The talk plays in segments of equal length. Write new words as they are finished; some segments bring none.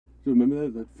you remember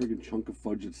that friggin' chunk of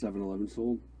fudge that 7-Eleven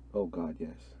sold? Oh God, yes.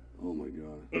 Oh my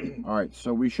God. All right,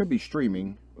 so we should be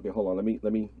streaming. Okay, hold on.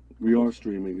 Let me. We are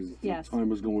streaming because Yes. the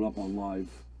timer's going up on live.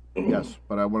 Yes,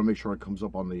 but I want to make sure it comes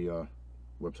up on the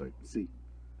website. See.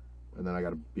 And then I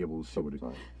got to be able to see what it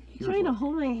is. You trying to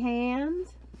hold my hand?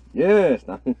 Yes.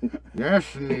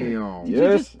 Yes, Neil. Did you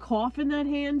just cough in that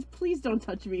hand? Please don't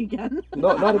touch me again.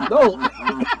 No.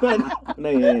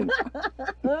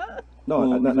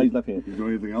 No, not his left hand. You do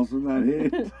anything else with that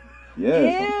hand?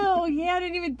 Yeah. Ew, yeah, I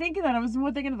didn't even think of that. I was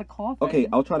more thinking of the coughing. Okay,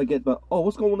 I was trying to get, but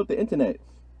what's going on with the internet?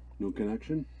 No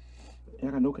connection? Yeah,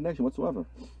 I got no connection whatsoever.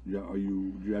 Yeah, do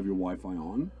you have your Wi-Fi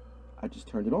on? I just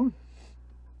turned it on.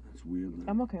 That's weird, man.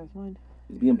 I'm okay with mine.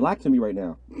 It's being black to me right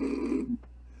now.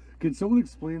 Can someone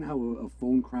explain how a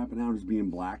phone crapping out is being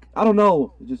black? I don't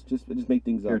know. It just make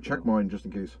things Here, up. check mine just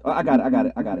in case. I got it. I got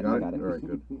it. All right,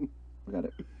 good. I got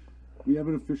it. We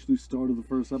haven't officially started the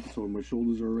first episode. My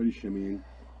shoulders are already shimmying.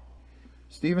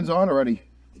 Steven's on already.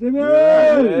 Steven!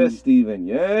 Yes, Steven.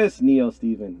 Yes, Neo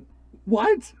Steven.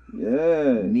 What?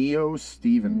 Yes. Neo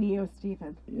Steven. Neo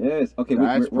Steven. Yes. Okay,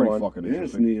 That's we're pretty on. fucking Yes,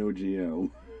 interesting. Neo Geo.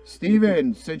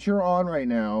 Steven, since you're on right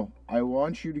now, I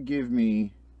want you to give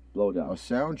me a Blowjob.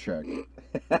 sound check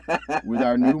with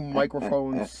our new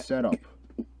microphone setup.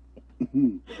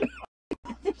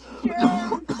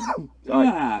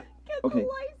 Ah, Okay.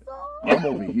 I'm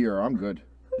over here. I'm good.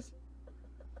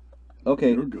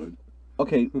 Okay. you're good.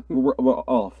 Okay.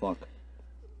 Oh fuck.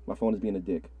 My phone is being a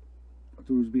dick. I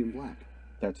thought it was being black.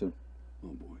 That too. Oh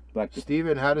boy. Black.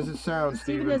 Steven, how does it sound,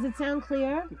 Steven, Steven? does it sound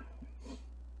clear?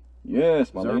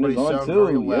 Yes, my Does name everybody is on sound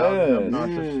very too. loud and Yes.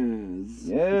 obnoxious?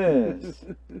 Yes.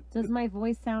 Does my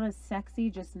voice sound as sexy,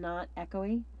 just not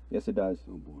echoey? Yes, it does.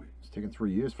 Oh boy. It's taken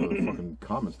 3 years for the fucking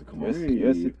comments to come Yes, up. Hey.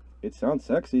 yes. It sounds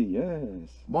sexy. Yes.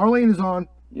 Marlene is on.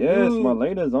 Yes, Ooh.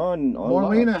 Marlena's on.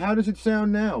 Marlena, how does it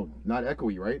sound now? Not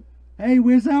echoey, right? Hey,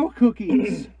 where's our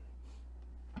cookies?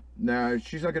 Nah,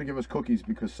 she's not gonna give us cookies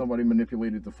because somebody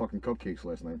manipulated the fucking cupcakes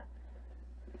last night.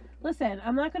 Listen,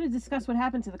 I'm not going to discuss what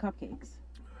happened to the cupcakes.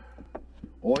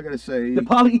 All I gotta say, Did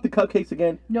Polly eat the cupcakes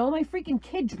again? No, my freaking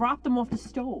kid dropped them off the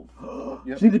stove.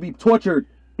 Yep. She needs to be tortured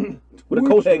with a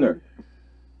coat hanger.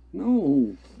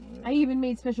 No. I even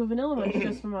made special vanilla ones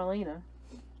just for Marlena.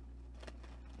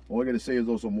 all I gotta say is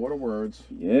those are mortal words.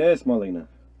 Yes, Marlena.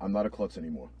 I'm not a klutz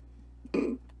anymore.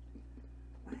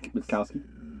 Miss Kowski.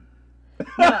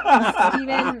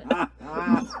 Steven.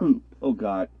 Oh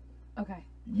God. Okay.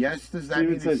 Yes, does that Steven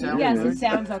mean it says sounds Yes, good? it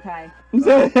sounds okay. Who's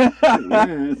that?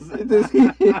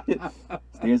 Yes.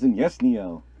 Stairs in yes,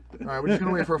 Neo. All right, we're just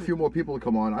gonna wait for a few more people to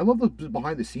come on. I love the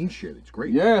behind the scenes shit. It's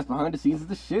great. Yes, behind the scenes is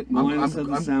the shit. Marlena said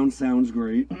the sound sounds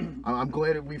great. I'm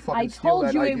glad that we fucking I steal told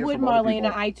that you idea it would, from other Marlena.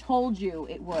 people. I told you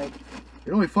it would.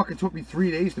 It only fucking took me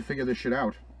 3 days to figure this shit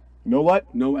out. You know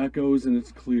what? No echoes and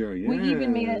it's clear. Yes. We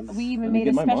even made a Let me made a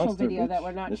get my special monster, video bitch. that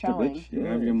we're not Mr. showing. Bitch. You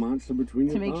have your monster between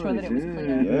your To make sure that it was thighs,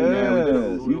 clear.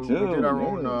 Yes, we you too. We did our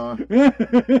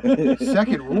own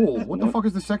second rule. What the fuck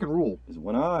is the second rule? There's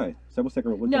one eye. Several second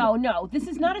rule. No, this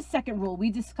is not a second rule. We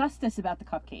discussed this about the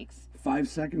cupcakes.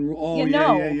 5-second rule. Oh,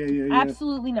 Yeah, yeah.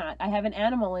 Absolutely not. I have an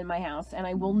animal in my house, and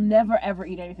I will never ever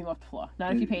eat anything off the floor.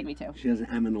 Not if you paid me to. She has an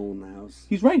aminal in the house.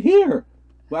 He's right here.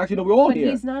 Well, actually, no, we're all But here.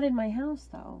 he's not in my house,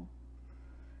 though.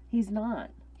 He's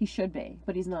not. He should be,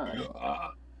 but he's not.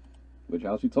 Which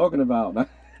house you talking about?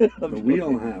 The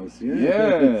wheelhouse.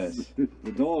 Yes.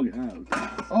 The dog house.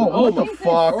 Oh, what the Jesus.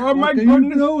 fuck? Oh my What are you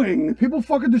goodness. doing? People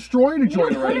fucking destroying the You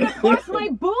joint put already. it across my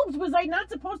boobs. Was I not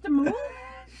supposed to move?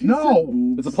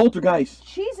 No. It's a poltergeist.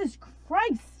 Jesus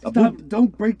Christ! Stop!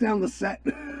 Don't break down the set.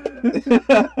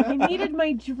 I needed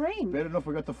my drink. Bad enough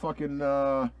we got the fucking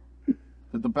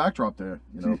the backdrop there.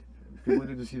 You know, people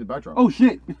need to see the backdrop. Oh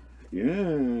shit!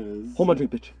 Yes. Hold my drink,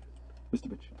 bitch.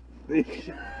 Mr.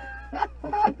 Bitch.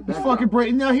 He's fucking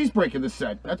breaking. Now he's breaking the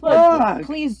set. That's Look,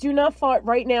 please do not fart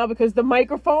right now because the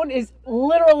microphone is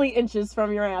literally inches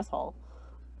from your asshole.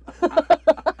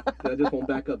 I just won't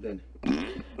back up then.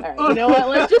 Alright, you know what?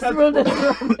 Let's just move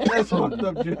this room. That's fucked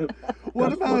up, Jim.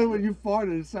 What about when you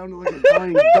farted? It sounded like a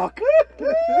dying duck.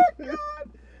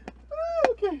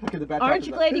 Aren't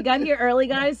you glad you got here early,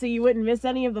 guys, so you wouldn't miss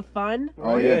any of the fun?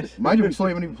 Oh yeah. Mind you, we still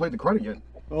haven't even played the credit yet.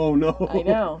 Oh no. I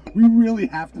know. We really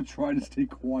have to try to stay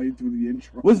quiet through the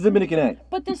intro. What's the Dominican at?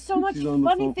 But there's so much She's on the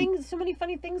funny phone. things, so many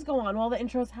funny things go on while the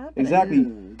intro's happening.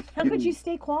 Exactly. How could you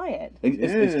stay quiet?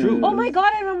 It's true. Oh my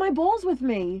god, I have my balls with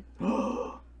me.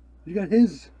 You got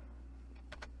his.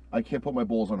 I can't put my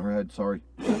balls on her head. Sorry.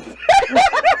 You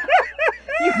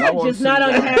No could one just not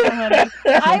on sees camera, honey.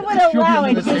 I would She'll allow give it,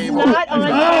 me the just same not one. on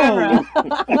camera.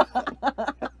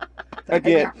 I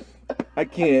can't.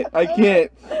 I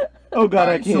can't. Oh God, I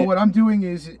Alright, can't. so what I'm doing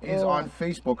is on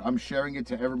Facebook, I'm sharing it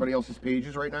to everybody else's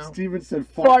pages right now. Steven said,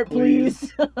 Fart,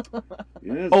 please.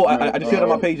 Yes, Oh, I just shared it on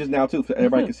my pages now too, so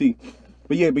everybody can see.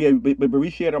 But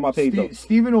reshared it on my page though.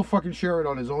 Steven will fucking share it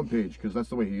on his own page because that's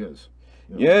the way he is.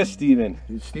 You know? Yes, Steven.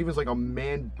 Steven's like a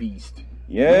man beast.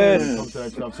 Yes. When it comes to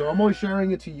that stuff. So I'm only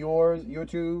sharing it to your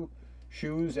two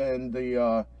shoes and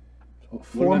the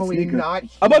formerly sneaker? not here,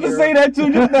 I'm about to say that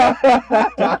too just now.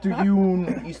 Dr.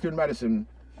 Yoon Eastern Medicine.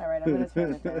 All right, I'm gonna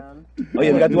turn it down. Oh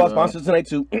yeah, we gotta do our sponsors tonight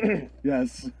too.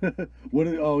 Yes.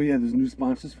 Oh yeah, there's new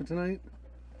sponsors for tonight.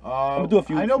 gonna do a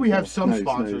few. I know we have some Nice,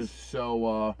 sponsors, nice.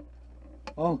 so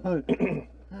Oh, hi.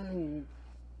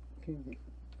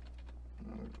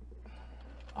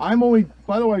 I'm only.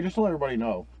 By the way, just to let everybody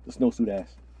know, The snowsuit ass.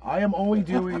 I am only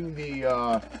doing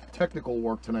the technical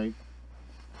work tonight.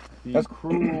 The That's-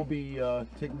 crew will be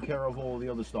taking care of all the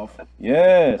other stuff.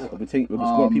 Yes. We'll be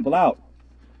scoring people out.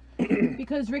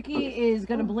 Because Ricky is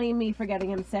gonna blame me for getting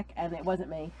him sick, and it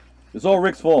wasn't me. It's all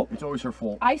Rick's fault. It's always her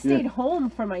fault. I stayed home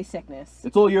for my sickness.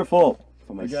 It's all your fault.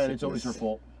 For my Again, it's always her sickness.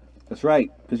 fault. That's right,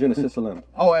 because you're in the sister limb.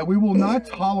 Oh, and we will not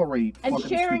tolerate And fucking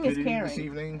sharing is stupidity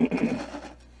this caring. evening.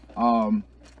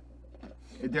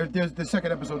 There's the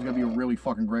second episode's gonna be a really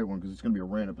fucking great one because it's gonna be a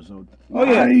rant episode. Oh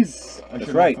yeah. Nice. I That's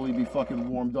should right. hopefully be fucking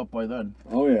warmed up by then.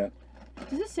 Oh yeah.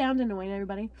 Does this sound annoying,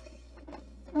 everybody?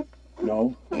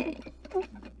 No.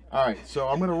 All right, so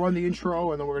I'm gonna run the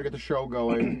intro and then we're gonna get the show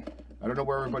going. I don't know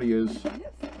where everybody is.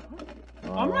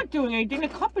 I'm not doing anything. The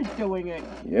cup is doing it.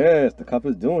 Yes, the cup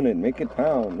is doing it. Make it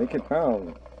pound. Make it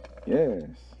pound. Yes.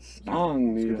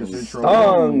 Stong, Get this Neil. intro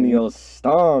Stong, Neil.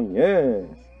 Stong. Yes.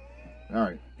 All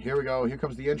right, here we go. Here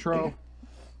comes the intro.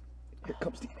 Here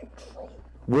comes the intro.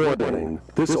 Warning.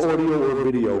 This audio or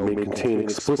video may contain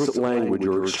explicit language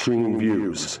or extreme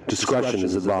views. Discretion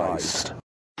is advised.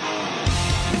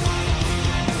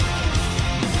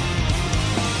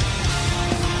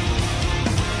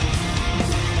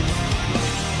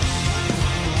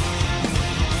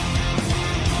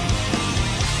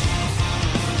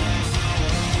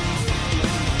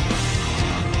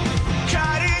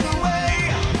 Cutting away,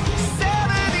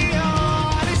 sever the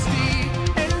honesty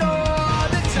and all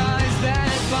the ties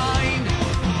that bind.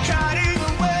 Cutting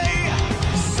away,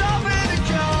 suffer the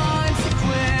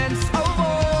consequence of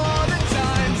all the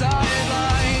times I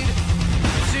lied.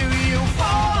 Do you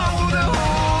follow the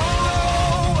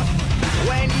hollow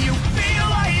when you feel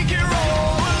like you're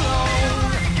all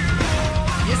alone?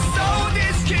 You're so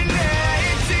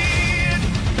disconnected,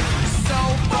 so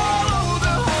follow the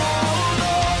hollow.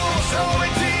 So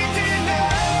addicted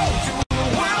now to the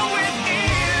world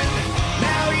within.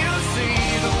 Now you see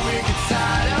the wicked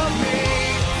side of me.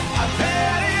 I've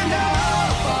had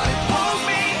enough, but it pulls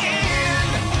me in.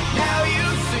 Now you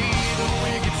see the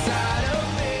wicked side of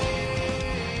me.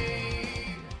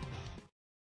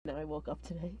 Now I woke up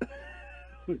today.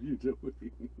 What are you doing?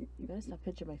 You gotta stop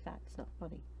pinching my fat. It's not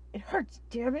funny. It hurts,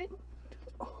 damn it.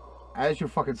 As you're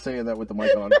fucking saying that with the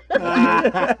mic on.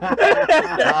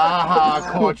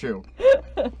 Caught you.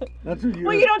 That's what you.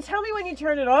 Well, you don't tell me when you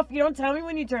turn it off. You don't tell me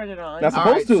when you turn it on. That's All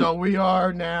right, supposed to. so we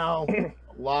are now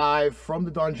live from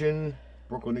the dungeon,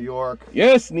 Brooklyn, New York.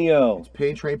 Yes, Neo.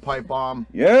 Pain Train Pipe Bomb.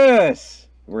 Yes.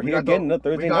 We're We here got again on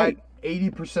Thursday we got night.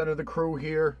 80% of the crew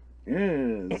here.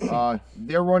 Yes.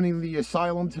 They're running the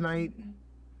asylum tonight.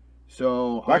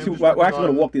 So We're actually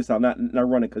gonna walk this out, not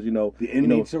run it, because you know. The you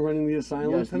know, inmates are running the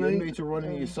asylum Yes, the tonight. inmates are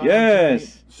running the asylum Yes.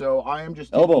 tonight. So I am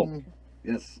just Elbow. taking-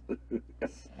 Yes.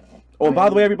 Yes. Oh, by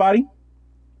the way, everybody,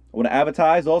 I want to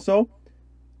advertise also.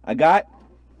 I got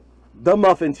the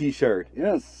Muffin T-shirt.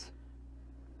 Yes.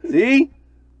 See?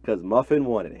 Because Muffin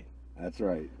wanted it. That's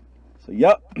right. So,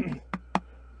 yep.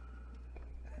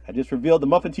 I just revealed the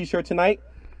Muffin T-shirt tonight.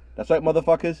 That's right,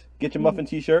 motherfuckers. Get your Muffin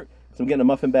T-shirt. So I'm getting a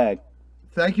Muffin bag.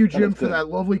 Thank you, Jim, looks for good. that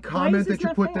lovely comment this that you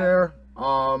not put fair?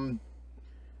 there.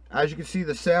 As you can see,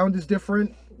 the sound is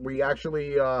different. We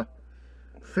actually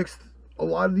fixed a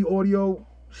lot of the audio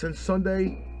since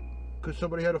Sunday because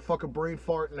somebody had a fucking brain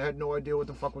fart and had no idea what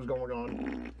the fuck was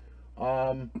going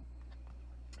on.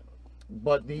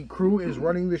 But the crew is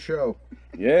running the show.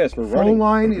 Yes, we're Phone running.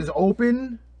 line is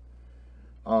open.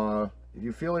 If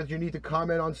you feel that you need to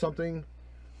comment on something,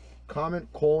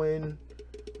 comment, call in,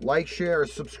 like, share,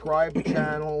 subscribe to the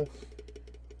channel.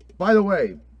 By the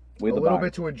way, With a the little bar.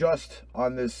 bit to adjust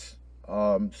on this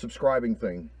subscribing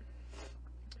thing.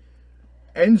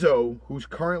 Enzo, who's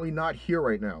currently not here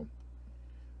right now,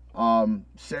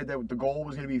 said that the goal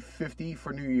was going to be 50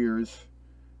 for New Year's,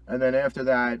 and then after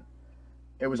that,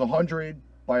 it was 100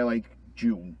 by like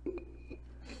June.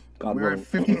 God We're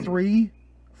at willing. 53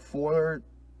 for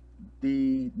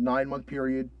the 9-month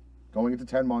period, going into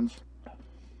 10 months.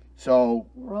 So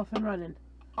We're off and running.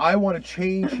 I want to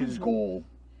change his goal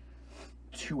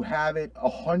to have it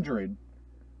 100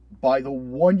 by the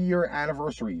 1 year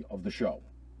anniversary of the show.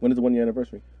 When is the 1 year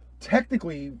anniversary?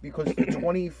 Technically, because the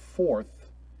 24th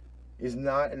is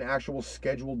not an actual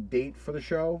scheduled date for the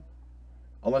show,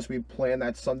 unless we plan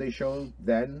that Sunday show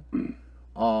then,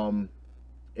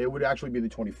 it would actually be the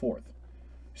 24th.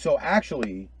 So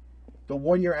actually, the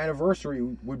 1 year anniversary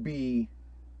would be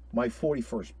my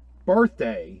 41st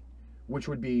birthday, which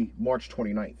would be March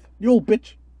 29th. You old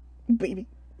bitch. Baby.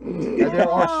 And there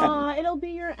are Aw, it'll be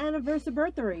your anniversary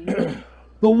birthday.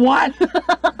 The what?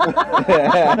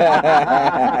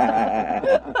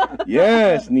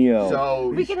 Yes, Neo. so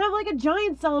We can have like a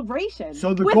giant celebration.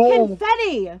 So the with goal-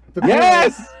 confetti. the goal-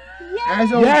 Yes!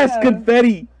 As of, Yes,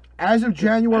 confetti. as of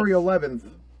January 11th,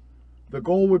 the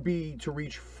goal would be to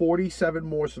reach 47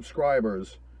 more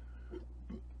subscribers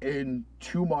in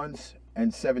 2 months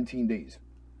and 17 days.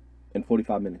 In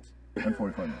 45 minutes. And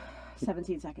 45 minutes.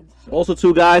 17 seconds. Also,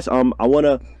 too, guys, I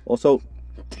wanna also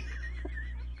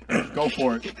Go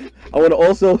for it. I wanna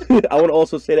also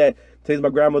say that today's my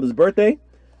grandmother's birthday.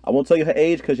 I won't tell you her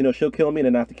age because she'll kill me and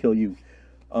then I have to kill you.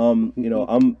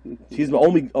 She's my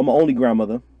only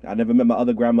grandmother. I never met my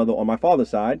other grandmother on my father's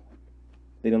side.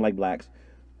 They didn't like blacks,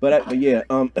 but yeah.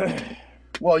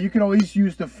 Well, you can always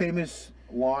use the famous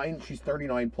line, she's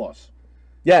 39 plus.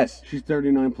 Yes, She's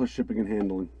 39 plus shipping and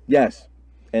handling. yes,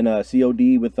 and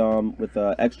COD with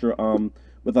extra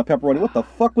with a pepperoni. What the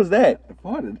fuck was that? I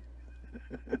farted.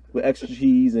 With extra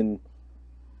cheese and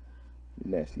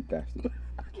nasty bastard.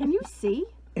 Can you see?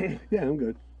 Yeah, I'm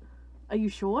good. Are you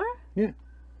sure? Yeah.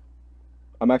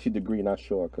 I'm actually degree not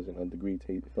sure because degree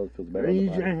feels better. On the Raise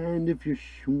body. your hand if you're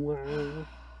sure.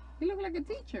 You look like a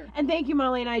teacher. And thank you,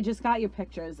 Marlene. I just got your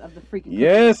pictures of the freaking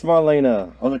Yes,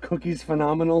 Marlena. Are the cookies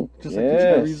phenomenal? Just like the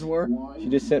Yes. cherries were? She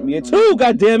just sent me a 2.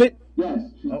 God damn it,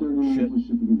 Oh, shit.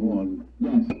 Hold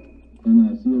on.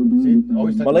 See,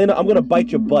 always touch Marlena. I'm gonna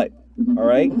bite your butt. All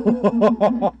right.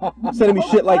 Sending me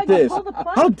shit like this. Hold the plug.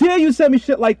 How dare you send me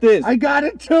shit like this? I got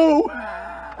it too!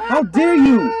 How dare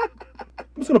you? I'm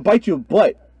just gonna bite your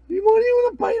butt, You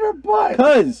want to bite her butt?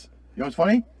 cuz. You know what's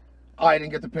funny? I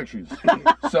didn't get the pictures.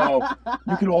 So,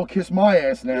 you can all kiss my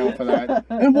ass now for that.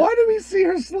 And why do we see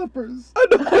her slippers?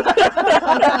 I'm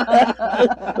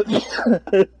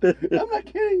not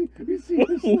kidding. We see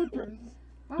her slippers.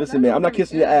 Listen, man. I'm not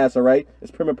kissing your ass. All right.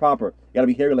 It's prim and proper. You gotta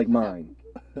be hairy like mine.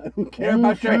 I don't care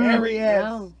about your hairy ass.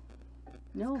 No.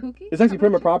 No. Cookie? It's actually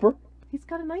prim and proper. He's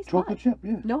got a nice Chocolate butt. chip,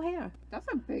 yeah. No hair. That's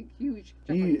a big, huge.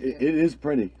 It is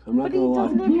pretty. I'm not But he gonna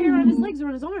doesn't lie. have hair on his legs or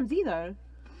on his arms either.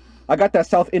 I got that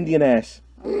South Indian ass.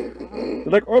 They're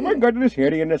like, oh my God, it is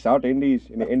hairy in the South Indies,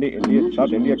 in the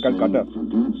South India, Calcutta.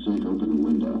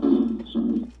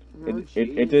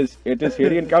 It is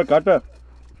hairy in Calcutta.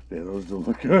 Yeah, those do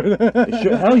look good. It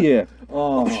should, hell yeah.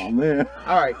 Oh man.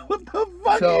 Alright. What the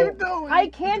fuck So- are you doing? I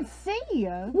can't see.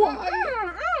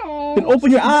 Then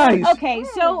open your eyes. Okay,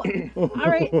 so all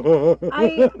right,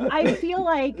 I feel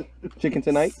like Chicken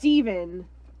tonight. Steven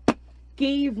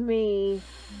gave me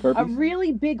a Purpose.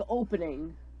 really big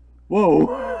opening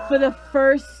Whoa. for the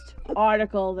first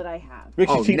article that I have.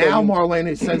 Rick's Oh, cheating now on you.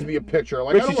 Marlene sends me a picture.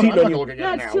 Like, Richie I don't cheating want on to you. look at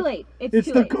No, it it's now. too late. It's It's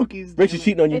too the late. cookies. Rick's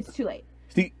cheating on you. It's too late.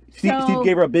 Steve So-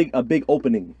 gave her a big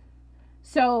opening.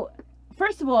 So,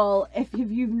 first of all, if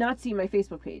you've not seen my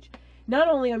Facebook page, not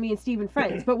only are me and Steven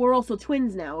friends, but we're also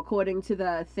twins now, according to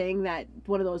the thing that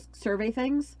one of those survey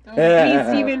things. Me and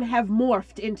Steven have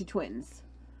morphed into twins.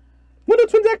 When do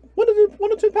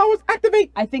twin powers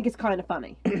activate? I think it's kind of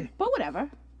funny, but whatever.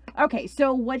 Okay,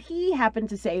 so what he happened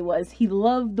to say was he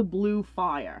loved the blue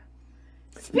fire.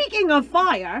 Speaking of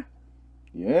fire,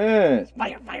 Yes.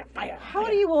 how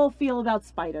do you all feel about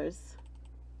spiders?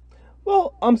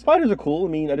 Well, spiders are cool. I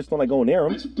mean, I just don't like going near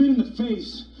them. Spit in the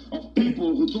face of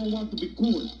people who don't want to be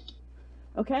cool.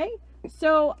 Okay,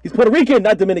 so He's Puerto Rican,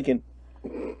 not Dominican.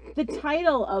 the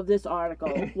title of this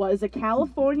article was "A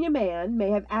California man may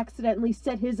have accidentally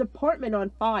set his apartment on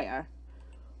fire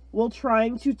while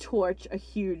trying to torch a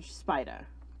huge spider."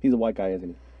 He's a white guy, isn't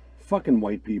he? Fucking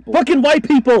white people. Fucking white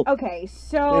people! Okay, They have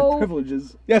so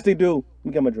privileges. Yes, they do. Let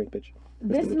me get my drink, bitch.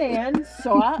 this man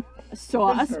saw a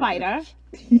spider,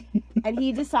 and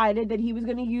he decided that he was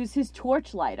going to use his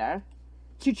torch lighter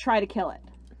to try to kill it.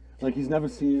 Like he's never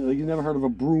heard of a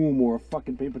broom or a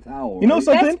fucking paper towel. You know right?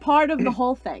 something? Best part of the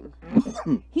whole thing,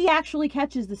 he actually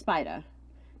catches the spider,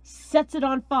 sets it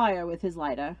on fire with his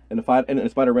lighter. And the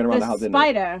spider ran around the The house, didn't it?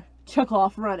 spider took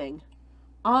off running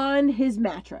on his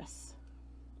mattress.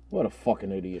 What a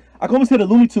fucking idiot. I can almost hear the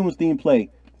Looney Tunes theme play.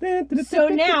 So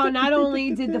now, not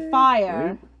only did the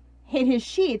fire hit his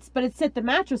sheets, but it set the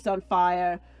mattress on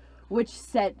fire, which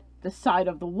set the side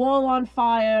of the wall on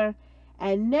fire,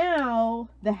 and now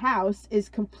the house is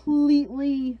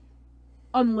completely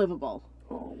unlivable.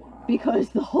 Oh wow. Because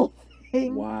the whole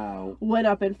thing Wow. went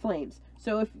up in flames.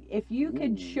 So if you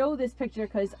could show this picture,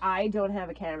 because I don't have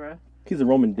a camera He's a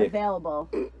Roman dick. available,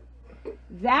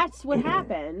 that's what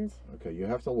happened. Okay, you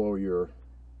have to lower your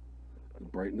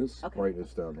Brightness. Okay.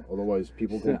 brightness down. Otherwise,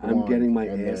 people go blind. I'm getting my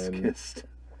and ass then- kissed.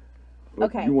 But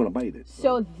Okay. You want to bite it?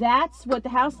 So that's what the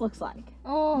house looks like.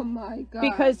 Oh my god.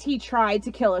 Because he tried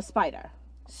to kill a spider.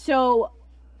 So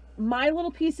my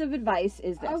little piece of advice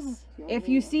is this. Oh, If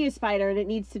you see a spider and it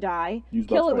needs to die, Use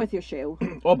kill bug it spray. with your shoe.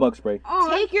 Or bug spray. Oh,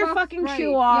 Take your bug fucking spray.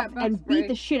 shoe Yeah, off bug and spray. beat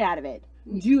the shit out of it.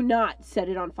 Do not set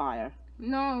it on fire.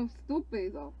 No,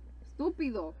 estúpido.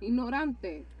 Estúpido.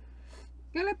 Ignorante.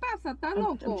 ¿Qué le pasa? ¿Está I'm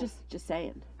loco? just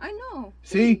saying. I know.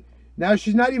 See, now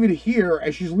she's not even here,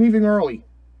 and she's leaving early.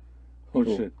 Oh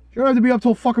Cool. shit. She don't have to be up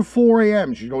till fucking 4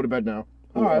 a.m. She's going to bed now.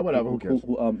 All right, whatever. Who cares?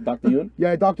 Dr. Yoon?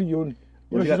 Yeah, Dr. Yoon. You know,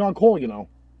 Well, she's on call, you know.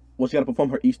 Well, she got to perform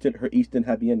her Eastern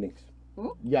happy endings.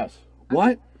 Yes.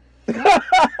 What? He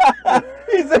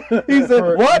said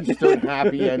Her what? Eastern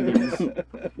happy endings.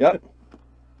 Yep.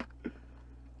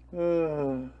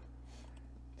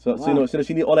 So you know, so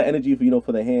she need all that energy for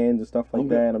for the hands and stuff like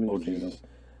that. I mean, Oh you know. Jesus.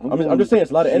 I'm just saying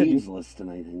it's a lot of energy. Shades list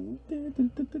tonight.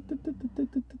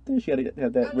 She had to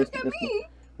have that Look at me.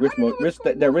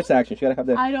 that wrist action. She got to have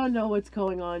that. I don't know what's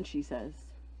going on, she says.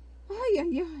 Ay,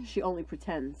 ay, ay. She only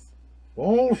pretends.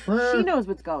 Oh, She shit. knows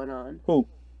what's going on. Who?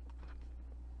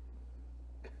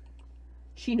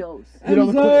 She knows. You know,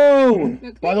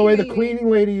 Enzo! by the way, the cleaning cleaning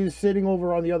lady is sitting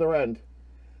over on the other end.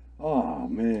 Oh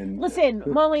man. Listen,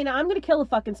 Marlena, I'm gonna kill a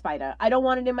fucking spider. I don't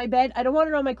want it in my bed. I don't want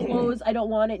it on my clothes. I don't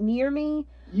want it near me.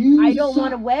 I don't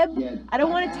want a web. I don't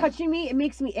want it touching me. It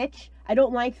makes me itch. I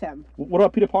don't like them. What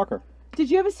about Peter Parker? Did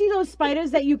you ever see those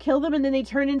spiders that you kill them and then they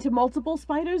turn into multiple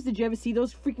spiders? Did you ever see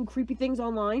those freaking creepy things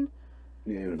online?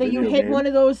 Yeah, That you hit one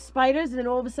of those spiders and then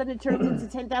all of a sudden it turns into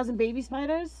 10,000 baby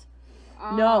spiders?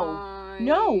 No.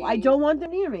 No, I don't want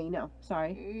them near me. No,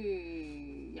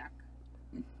 sorry.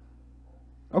 Yuck.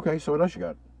 Okay, so what else you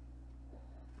got?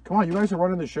 Come on, you guys are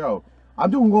running the show. I'm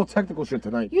doing a little technical shit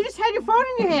tonight. You just had your phone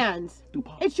in your hands.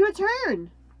 It's your turn.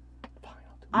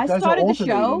 I You guys are started the show.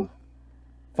 alternating.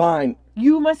 Fine.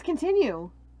 You must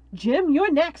continue. Jim,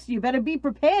 you're next. You better be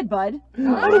prepared, bud. I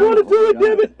don't want to do it,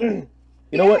 damn it.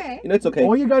 You know what? You know, it's okay.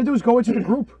 All you gotta do is go into the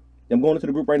group. I'm going into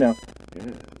the group right now.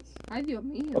 Ay, Dios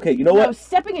mío. Okay, you know No, what?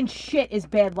 stepping in shit is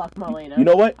bad luck, Marlena. You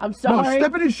know what? I'm No, sorry.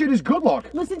 stepping in shit is good luck.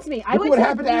 Listen to me. I Look went what to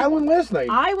happened to Alan last night.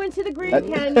 I went to the Grand That-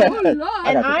 Canyon Oh, Lord.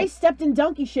 I and got I you. stepped in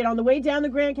donkey shit on the way down the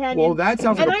Grand Canyon. Well, that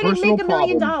sounds like and a I didn't personal make $1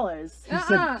 million. problem. He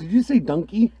said, did you say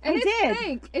donkey? And I it did.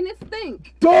 stink. And it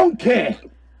stink. Don't care.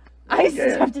 I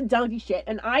stepped in donkey shit,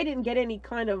 and I didn't get any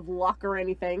kind of luck or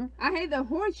anything. I hate the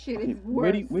horse shit. It's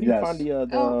Where worse. do you Yes. find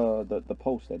the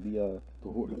post at In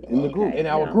the group. In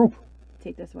our No. group.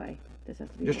 Take this way. This has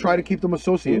to be. Just try to keep them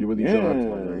associated with each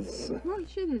other. Yes. Horse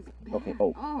shit is bad. Okay,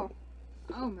 oh.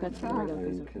 Oh my That's god. regular.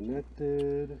 And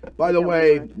connected. By the Yeah,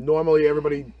 way, we normally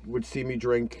everybody would see me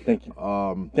drink Thank you.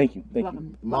 Thank you.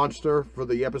 Welcome. Monster for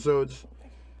the episodes.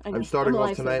 I know. I'm starting a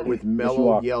off tonight lifesaver. with you mellow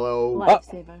are. yellow,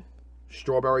 Lifesaver.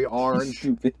 strawberry orange.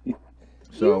 Stupid.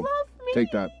 So You love me.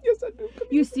 take that. Yes, I do.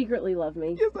 You secretly love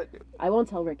me. Yes, I do. I won't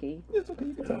tell Ricky. It's okay.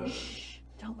 You can tell me. Shh.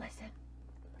 Don't listen.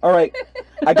 All right,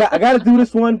 I got to do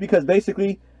this one because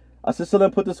basically, Sister Lynn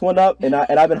put this one up, and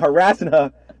I've been harassing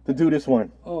her to do this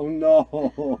one. Oh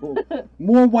no.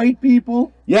 More white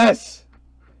people? Yes,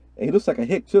 and he looks like a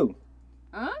hick too.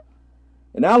 Huh?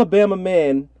 An Alabama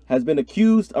man has been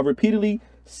accused of repeatedly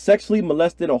sexually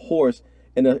molesting a horse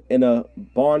in a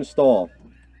barn stall.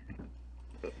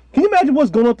 Can you imagine what's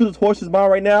going on through this horse's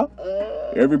mind right now?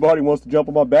 Everybody wants to jump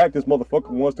on my back. This motherfucker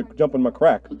wants to jump in my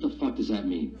crack. What the fuck does that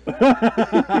mean?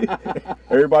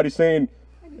 Everybody's saying,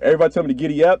 everybody tell me to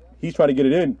giddy up. He's trying to get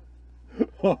it in.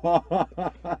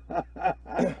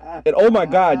 And oh my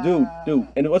God, dude.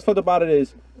 And what's fucked about it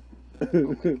is,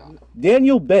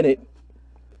 Daniel Bennett,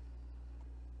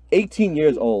 18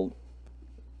 years old.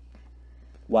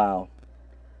 Wow.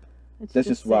 It's That's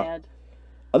just just rough. sad.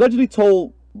 Allegedly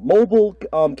told Mobile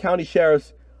County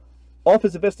Sheriff's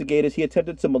Office investigators he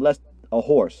attempted to molest a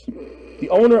horse. The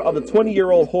owner of the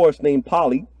 20-year-old horse named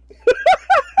Polly.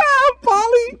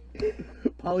 Polly?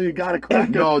 Polly, you got a crack.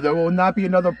 No, there will not be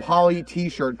another Polly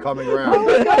T-shirt coming around.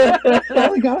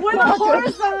 Polly got a With a crack.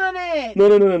 horse on it.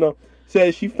 No.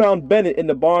 Says she found Bennett in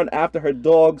the barn after her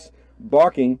dog's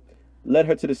barking led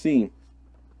her to the scene.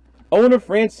 Owner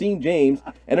Francine James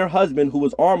and her husband, who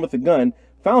was armed with a gun,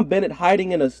 found Bennett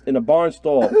hiding in a barn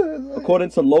stall, according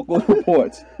to local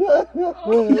reports.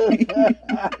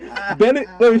 Bennett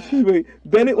was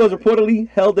reportedly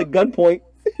held at gunpoint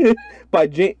by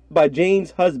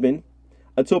Jane's husband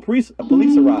until police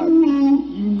arrived.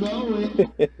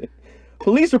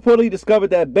 Police reportedly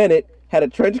discovered that Bennett had a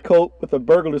trench coat with a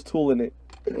burglar's tool in it.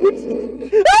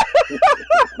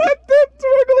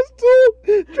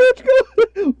 Trench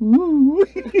coat. Ooh.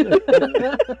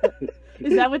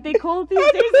 Is that what they call it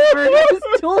these days? Burglar's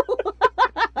tool?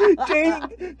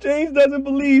 James doesn't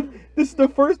believe this is the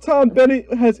first time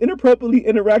Bennett has inappropriately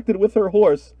interacted with her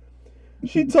horse.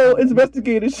 She told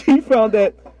investigators she found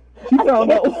out all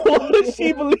that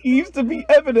she believes to be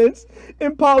evidence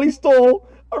in Polly's stall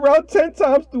around 10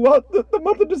 times throughout the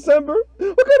month of December.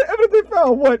 What kind of evidence they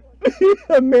found? What?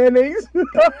 Mayonnaise?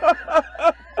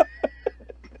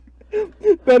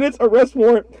 Bennett's arrest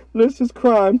warrant lists his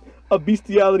crime of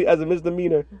bestiality as a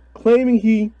misdemeanor, claiming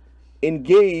he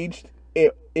engaged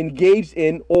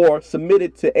in or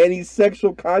submitted to any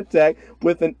sexual contact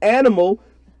with an animal,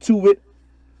 to wit,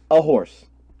 a horse.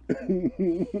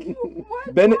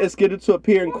 Bennett is scheduled to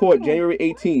appear in court January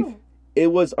 18th. It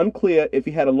was unclear if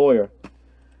he had a lawyer.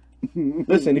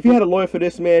 Listen, if he had a lawyer for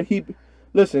this, man,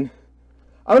 listen.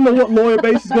 I don't know what lawyer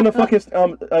base is gonna fucking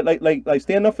like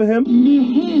stand up for him.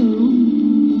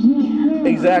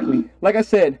 Exactly. Like I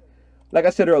said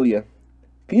earlier.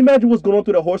 Can you imagine what's going on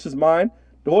through the horse's mind?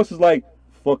 The horse is like,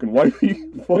 fucking wifey,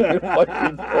 bro.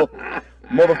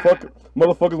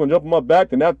 Motherfucker's gonna jump on my back,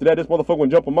 then after that, this motherfucker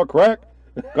gonna jump on my crack.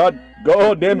 God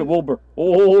damn it, Wilbur.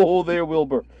 Oh, there,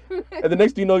 Wilbur. And the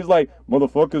next thing you know, he's like,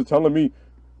 motherfucker's telling me,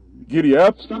 giddy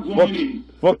up.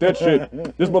 Fuck that shit.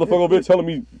 This motherfucker over here telling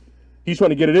me he's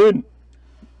trying to get it in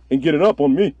and get it up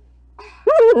on me.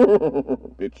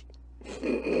 Bitch.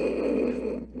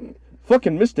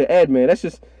 Fucking Mr. Ed, man. That's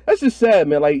just sad,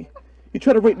 man. Like, you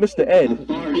try to rape Mr. Ed.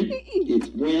 It's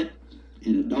wet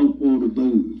and it don't want to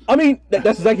move. I mean,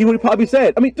 that's exactly what he probably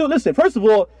said. I mean, dude, listen. First of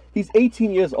all, he's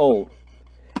 18 years old.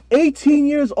 18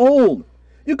 years old.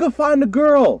 You could find a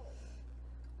girl.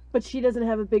 But she doesn't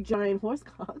have a big giant horse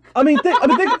cock. Exactly.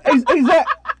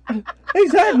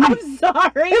 I'm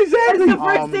sorry. Exactly. That's the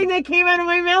first thing that came out of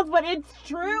my mouth, but it's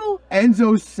true.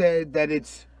 Enzo said that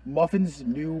it's Muffin's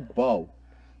new beau.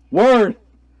 Word.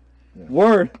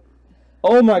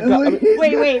 Oh my god. I mean,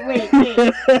 Wait.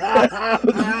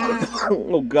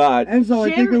 oh god. Enzo,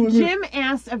 I think it was Jim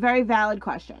asked a very valid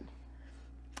question.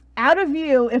 Out of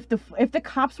you, if the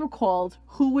cops were called,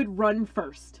 who would run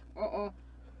first?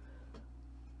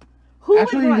 Who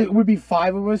Actually, would run? it would be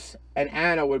 5 of us, and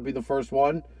Anna would be the first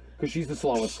one, because she's the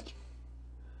slowest.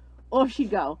 Off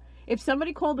she'd go. If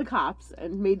somebody called the cops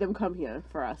and made them come here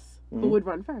for us, who would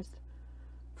run first?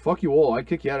 Fuck you all. I'd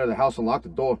kick you out of the house and lock the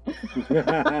door.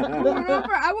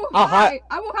 I will hide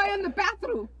in the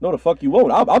bathroom. No, the fuck you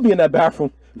won't. I'll be in that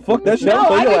bathroom. Fuck that shit. No,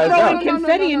 I'll I'd throw your be ass throwing out.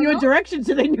 confetti in your direction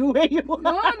so they knew where you were.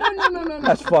 No.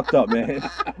 That's fucked up, man.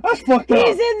 That's fucked up.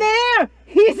 He's in there.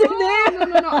 He's in there.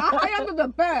 No. I'll hide under the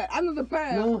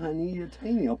bed. No, honey, you're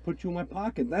tiny. I'll put you in my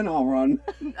pocket, then I'll run.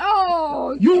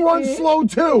 Oh, You run slow,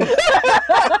 too.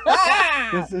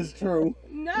 This is true.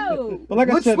 No. But like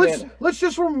I said, man, Let's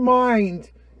just remind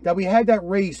that we had that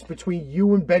race between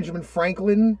you and Benjamin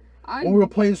Franklin when we were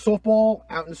playing softball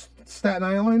out in Staten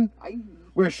Island,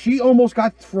 where she almost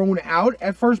got thrown out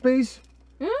at first base.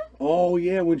 Oh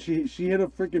yeah, when she hit a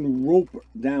freaking rope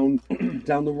down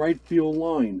the right field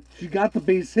line. She got the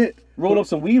base hit. rolling up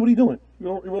some weed? What are you doing?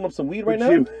 You rolling up some weed right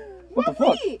now? What the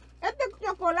fuck? Este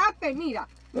chocolate, mira.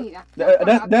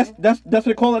 That's what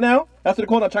they call it now? That's what they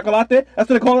call it, chocolate? That's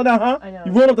what they call it now, huh? I know.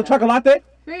 You roll up the chocolate?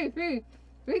 Sí.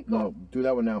 Rico. No, do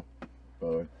that one now. By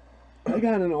the way. I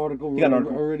got an article, got an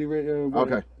article. already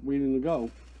Okay. waiting to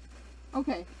go.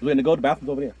 Okay. We're going to go to the bathroom's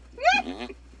over there.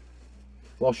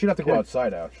 Well, she'd have to go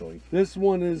outside, actually. This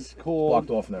one is called Blocked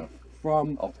off now.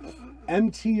 from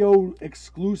MTO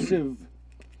exclusive.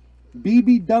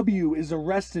 BBW is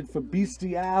arrested for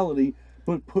bestiality,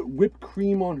 but put whipped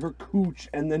cream on her cooch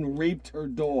and then raped her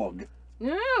dog.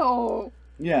 No.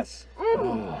 Yes.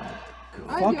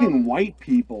 I Fucking white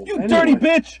people. You Anyway, dirty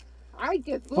bitch! I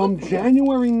get From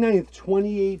January 9th,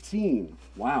 2018.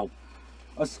 Wow.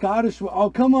 A Scottish... Oh,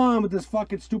 come on with this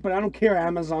fucking stupid... I don't care,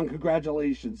 Amazon.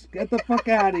 Congratulations. Get the fuck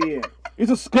out of here.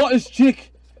 It's a Scottish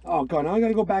chick. Oh, God. Now I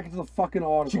gotta go back into the fucking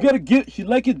article. She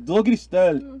like it doggy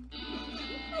style.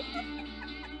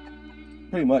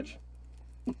 Pretty much.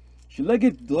 She like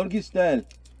it doggy style.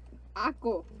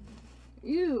 Aqua.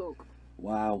 Ew.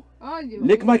 Wow. Oh, you.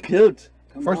 Lick my kilt.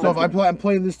 Come First on. off, I'm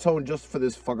playing this tone just for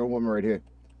this fucking woman right here.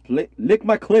 Lick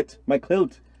my clit. My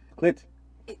kilt. Clit.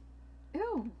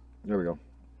 Ew. There we go.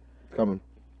 Coming.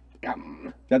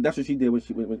 welcome. That's what she did when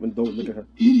the dog was licking her.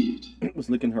 Was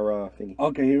licking her thingy.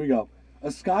 Okay, here we go.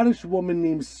 A Scottish woman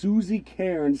named Susie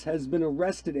Cairns has been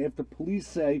arrested after police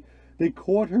say they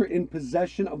caught her in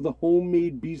possession of the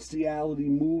homemade bestiality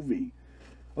movie.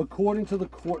 According to the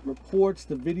court reports,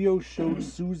 the video showed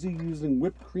Susie using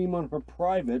whipped cream on her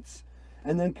privates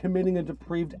and then committing a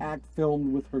depraved act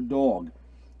filmed with her dog.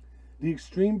 The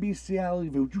extreme bestiality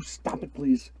video, would you stop it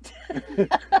please?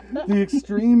 The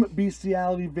extreme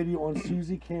bestiality video on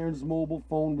Susie Cairns' mobile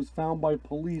phone was found by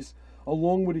police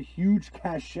along with a huge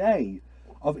cache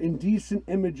of indecent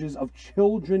images of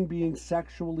children being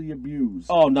sexually abused.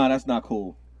 Oh, no, that's not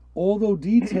cool. Although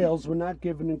details were not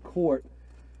given in court,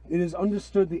 it is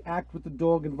understood the act with the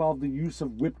dog involved the use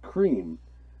of whipped cream.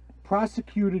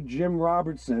 Prosecutor Jim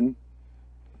Robertson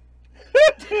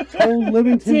told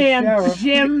Livingston Sheriff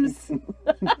Jims.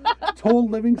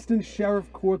 told Livingston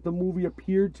Sheriff Court the movie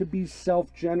appeared to be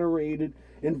self-generated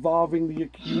involving the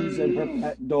accused and her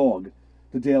pet dog,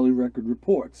 the Daily Record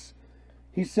reports.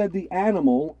 He said the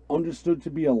animal, understood to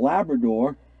be a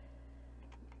Labrador,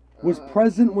 was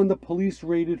present when the police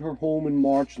raided her home in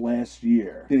March last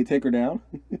year. Did he take her down?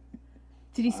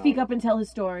 Did he speak up and tell his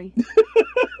story?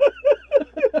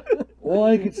 All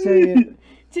I could say is...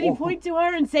 Did he point to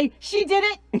her and say, she did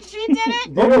it? She did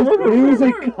it? There is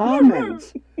a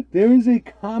comment. There is a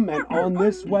comment on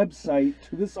this website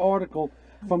to this article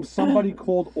from somebody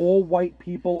called All White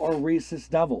People Are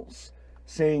Racist Devils,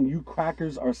 saying you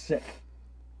crackers are sick.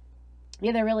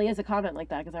 Yeah, there really is a comment like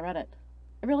that because I read it.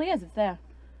 It really is. It's there.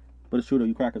 But it's true though,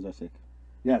 you crackers are sick.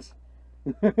 Yes.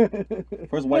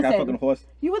 First white guy Listen, fucking a horse.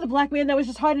 You were the black man that was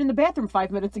just hiding in the bathroom 5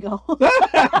 minutes ago.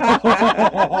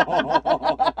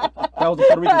 That was the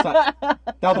Puerto Rican side.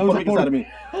 That was the Puerto Rican side of me.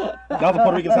 That was the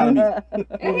Puerto Rican side of me.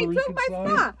 And he took my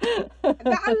spot.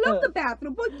 I love the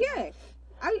bathroom, but yeah.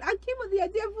 I came with the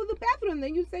idea for the bathroom,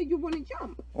 then you said you want to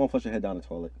jump. I won't flush your head down the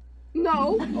toilet.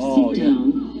 No. Oh, Sit yeah.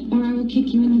 down, or I will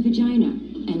kick you in the vagina.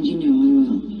 And you know I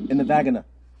will. In the vagina.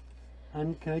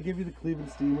 Hon, can I give you the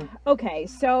Cleveland Steamer? Okay,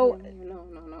 so No.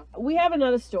 we have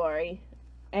another story,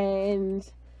 and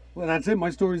Well, that's it. My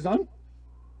story's done.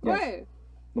 Yes. Wait.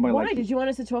 Nobody why? likes Did you want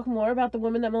us to talk more about the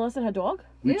woman that molested her dog?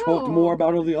 We Ew. talked more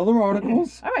about all the other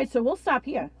articles. All right, so we'll stop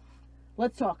here.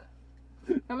 Let's talk.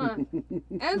 Come on.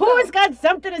 Who has got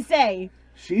something to say?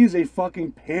 She's a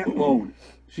fucking pant load.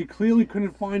 She clearly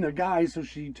couldn't find a guy, so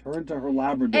she turned to her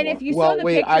Labrador. And if you Well, saw the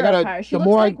wait, picture I gotta- of her, she the looks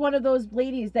more like one of those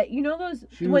ladies that, you know those,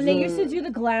 She when was they a- used to do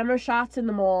the glamour shots in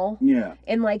the mall Yeah.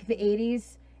 in like the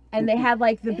 80s, and they had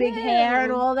like the big hair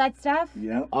and all that stuff?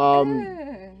 Yep.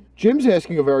 Jim's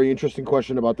asking a very interesting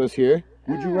question about this here.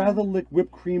 Would you rather lick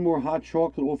whipped cream or hot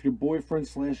chocolate off your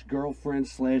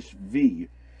boyfriend/girlfriend/V?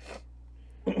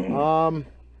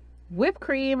 Whipped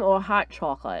cream or hot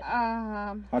chocolate?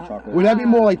 Hot chocolate. Would that be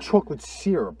more like chocolate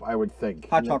syrup, I would think.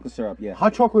 Hot chocolate syrup, yeah.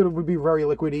 Hot chocolate would be very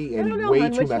liquidy I and don't know, way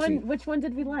hon. too messy. Which one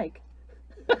did we like?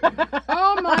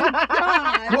 Oh my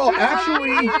God. Well,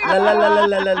 actually,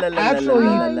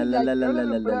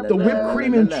 the whipped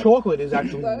cream and chocolate is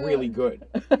actually really good.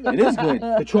 It is good.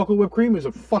 The chocolate whipped cream is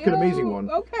a fucking amazing one.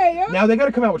 Okay. Now they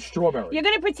gotta come out with strawberry. You're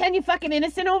gonna pretend you're fucking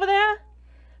innocent over there?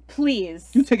 Please.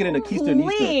 You take it in the Keystone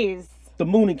Easter. Please. The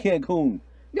moon in Cancun.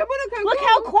 Look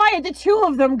how quiet the two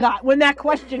of them got when that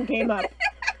question came up.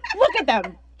 Look at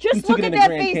them. You Just took look it at in the their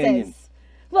Grand faces. Canyon.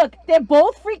 Look, they're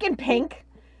both freaking pink.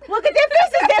 Look at their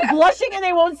faces. They're blushing and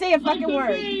they won't say a fucking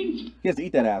word. He has to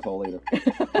eat that asshole later.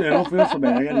 Yeah, don't feel so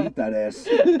bad. I gotta eat that ass.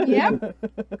 Yep.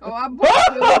 Oh, I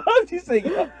bought you. She said,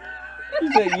 yup. She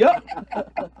said, yup.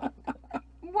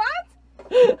 What?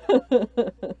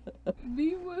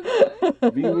 V was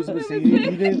V was a mistake. He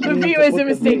didn't The mean V to was put a the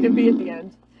mistake V. to be at the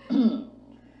end.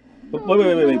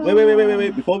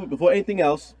 Wait. Before anything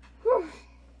else,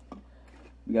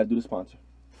 we gotta do the sponsor.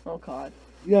 Oh, God.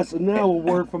 Yes, and now a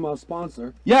word from our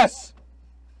sponsor. Yes.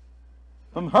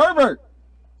 From Herbert.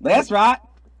 That's right.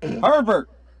 Herbert.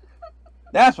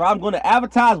 That's right. I'm going to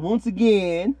advertise once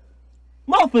again.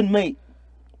 Muffin meat.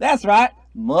 That's right.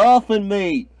 Muffin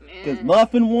meat. Because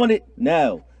Muffin wanted it.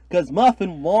 No. Because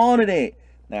Muffin wanted it.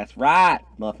 That's right.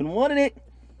 Muffin wanted it.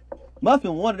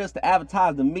 Muffin wanted us to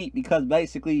advertise the meat because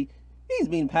basically he's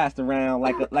being passed around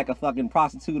like a fucking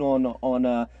prostitute on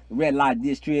the red light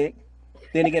district.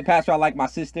 Then he get passed around like my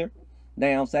sister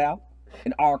down south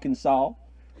in Arkansas.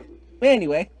 But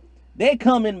anyway, they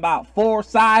come in about 4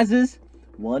 sizes.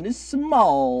 One is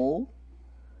small,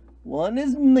 one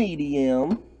is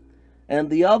medium, and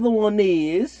the other one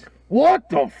is... What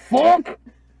the fuck?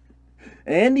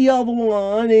 And the other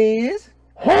one is...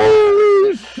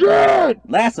 Holy shit!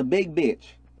 That's a big bitch.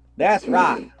 That's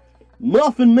right.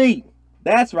 Muffin meat.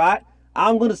 That's right.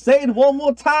 I'm going to say it one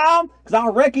more time because I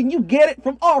reckon you get it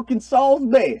from Arkansas's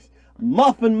best.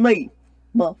 Muffin meat.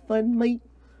 Muffin meat.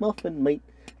 Muffin meat.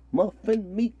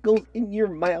 Muffin meat goes in your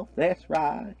mouth. That's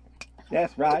right.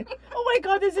 That's right. Oh my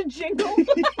God, there's a jingle.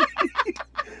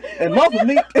 And muffin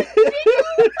meat.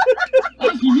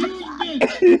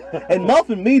 And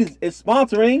muffin meat is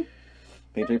sponsoring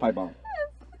Patriot Pipe Bomb.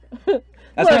 That's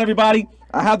right, everybody.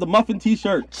 I have the muffin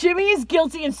T-shirt. Jimmy is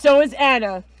guilty, and so is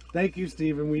Anna. Thank you,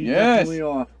 Stephen. We Yes. definitely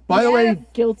are. By the way,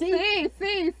 Guilty?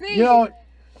 See. you know,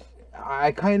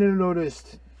 I kind of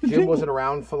noticed Jim wasn't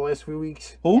around for the last few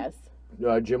weeks. Who? Yes.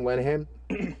 Jim Lenahan.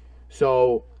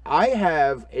 So I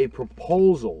have a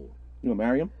proposal You gonna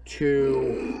marry him?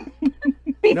 to.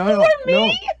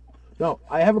 No.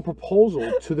 I have a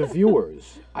proposal to the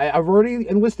viewers. I've already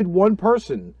enlisted one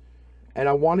person, and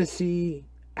I want to see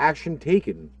action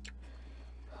taken.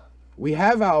 We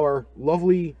have our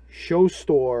lovely show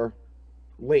store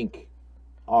link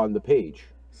on the page,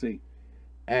 See.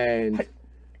 and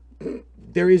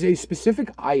there is a specific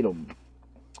item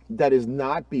that is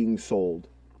not being sold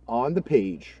on the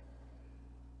page,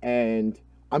 and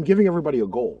I'm giving everybody a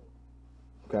goal.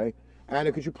 Okay,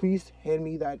 Anna, could you please hand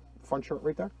me that front shirt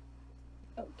right there?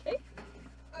 Okay.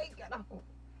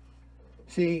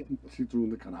 See, She threw in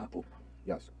the canapo.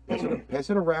 yes, pass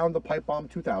it around the Pipe Bomb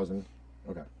 2000.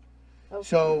 Okay.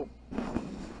 So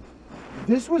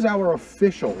this was our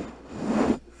official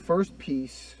first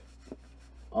piece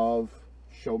of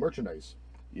show merchandise.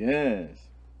 Yes.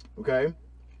 Okay.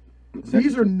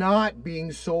 These are not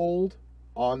being sold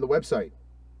on the website.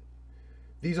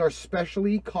 These are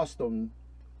specially custom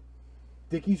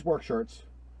Dickies work shirts.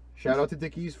 Shout out to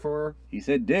Dickies for He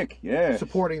said dick. Yeah.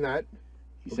 supporting that.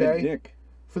 He said Okay. dick.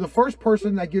 For the first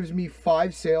person that gives me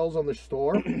 5 sales on the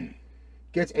store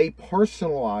gets a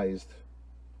personalized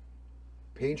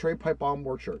Paint Trade Pipe Bomb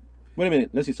work shirt. Wait a minute.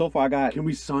 Let's see. So far, I got. Can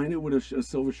we sign it with a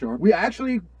silver sharp? We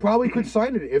actually probably could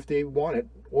sign it if they want it,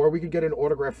 or we could get an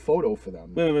autographed photo for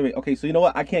them. Wait. Okay, so you know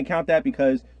what? I can't count that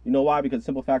because you know why? Because the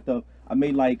simple fact of I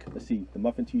made like let's see, the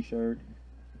muffin T-shirt.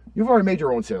 You've already made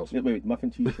your own sales. Wait, muffin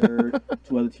T-shirt,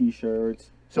 2 other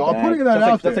T-shirts. So I'm bag. putting that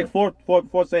out That's there. like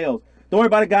four sales. Don't worry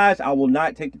about it, guys. I will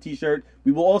not take the T-shirt.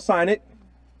 We will all sign it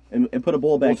and put a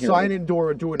ball back We'll here. sign it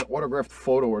or do an autographed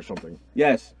photo or something.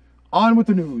 Yes. On with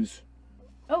the news.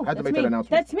 Oh, Had to that's make me. that announcement.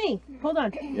 That's me. Hold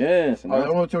on. Yes. I don't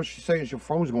know what she's saying. Your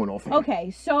phone's going off.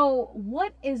 Okay, so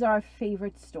what is our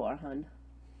favorite store, hun?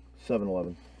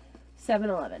 7-Eleven.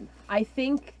 7-Eleven. I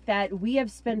think that we have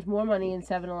spent more money in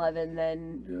 7-Eleven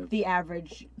than the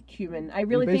average human. I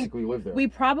really We think basically live there. we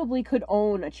probably could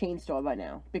own a chain store by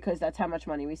now because that's how much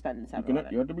money we spend in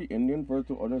 7-Eleven. You have to be Indian first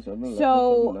to order 7-Eleven.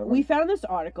 So we found this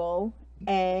article,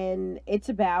 and it's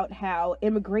about how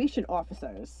immigration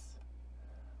officers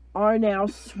are now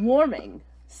swarming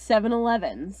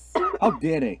 7-Elevens How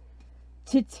dare they?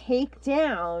 to take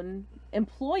down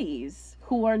employees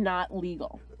who are not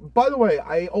legal. By the way,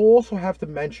 I also have to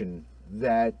mention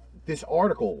that this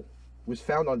article was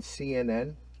found on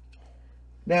CNN.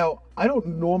 Now, I don't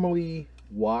normally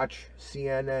watch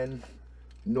CNN,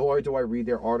 nor do I read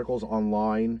their articles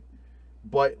online,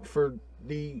 but for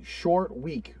the short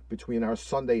week between our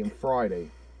Sunday and Friday,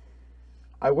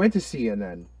 I went to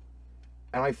CNN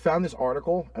and I found this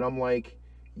article, and I'm like,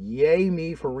 yay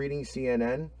me for reading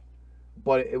CNN,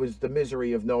 but it was the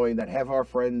misery of knowing that half our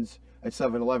friends at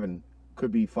 7-Eleven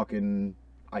could be fucking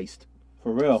iced.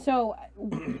 For real. So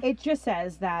it just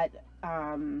says that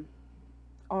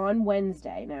on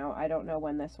Wednesday, now I don't know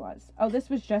when this was. Oh, this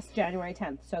was just January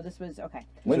 10th. So this was okay.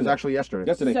 This was actually yesterday.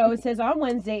 Yesterday. So it says on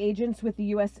Wednesday, agents with the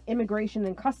U.S. Immigration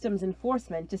and Customs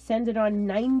Enforcement descended on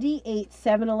 98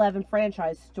 7-Eleven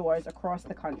franchise stores across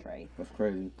the country. That's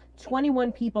crazy.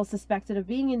 21 people suspected of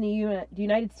being in the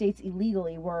United States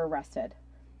illegally were arrested.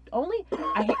 Only,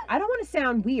 I don't want to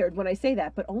sound weird when I say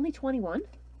that, but only 21?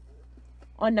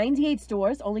 On 98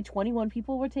 stores, only 21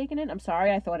 people were taken in? I'm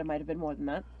sorry, I thought it might have been more than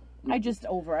that. I just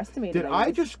overestimated Did it.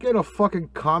 I just get a fucking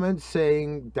comment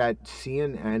saying that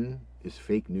CNN is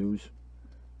fake news?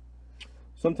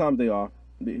 Sometimes they are.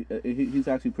 He's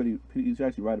actually he's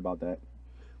actually right about that.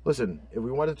 Listen, if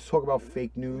we wanted to talk about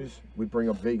fake news, we'd bring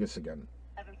up Vegas again.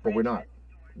 But we're not.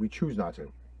 We choose not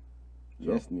to.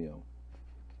 Yes, Neil.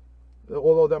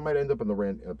 Although that might end up in the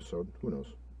rant episode. Who knows?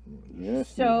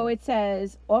 Yes. So Neil. it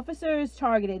says officers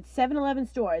targeted 7-Eleven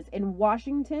stores in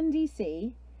Washington,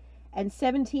 D.C. and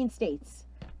 17 states: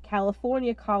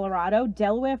 California, Colorado,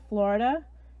 Delaware, Florida,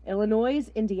 Illinois,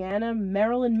 Indiana,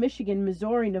 Maryland, Michigan,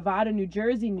 Missouri, Nevada, New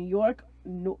Jersey, New York,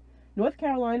 North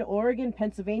Carolina, Oregon,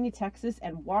 Pennsylvania, Texas,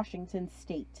 and Washington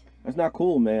State. That's not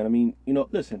cool, man. I mean, you know,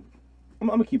 listen, I'm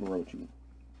gonna keep it real with you.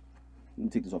 me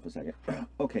take this off for a second.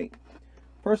 Okay.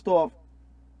 First off,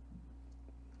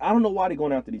 I don't know why they're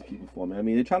going after these people for, man. I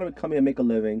mean, they're trying to come here and make a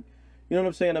living. You know what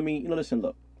I'm saying? I mean, listen,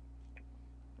 look.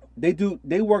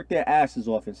 They work their asses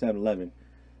off in 7-Eleven.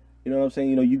 You know what I'm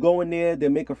saying? You go in there, they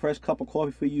make a fresh cup of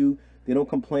coffee for you. They don't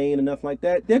complain and nothing like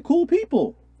that. They're cool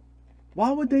people.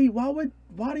 Why do you want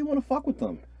to fuck with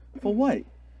them? For what?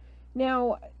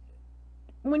 Now,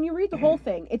 when you read the whole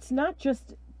thing, it's not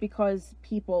just because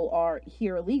people are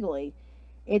here illegally.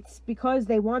 It's because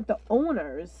they want the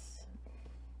owners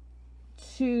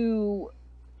to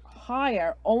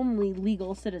hire only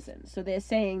legal citizens. So they're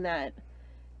saying that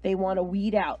they want to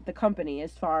weed out the company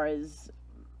as far as,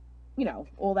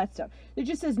 all that stuff. It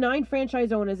just says 9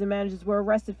 franchise owners and managers were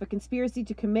arrested for conspiracy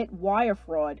to commit wire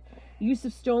fraud, use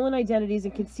of stolen identities,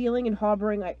 and concealing and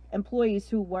harboring employees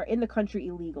who were in the country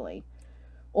illegally.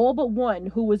 All but one,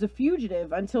 who was a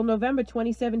fugitive until November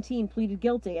 2017, pleaded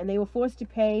guilty, and they were forced to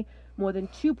pay more than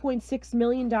 $2.6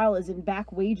 million in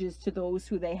back wages to those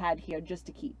who they had here just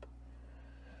to keep.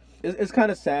 It's kind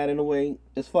of sad in a way.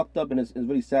 It's fucked up, and it's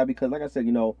really sad because, like I said,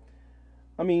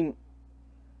 I mean,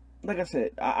 like I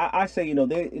said, I say,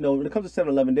 they, when it comes to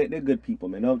 7-Eleven, they're good people,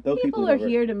 man. Those people are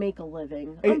here to make a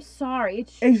living. I'm sorry,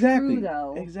 it's exactly true,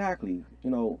 though. Exactly.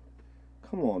 Come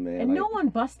on, man. And no one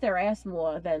busts their ass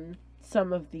more than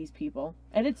some of these people,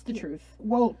 and it's the truth.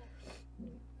 Well,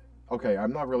 okay,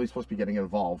 I'm not really supposed to be getting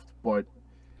involved, but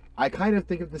I kind of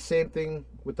think of the same thing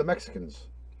with the Mexicans.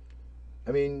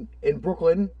 I mean, in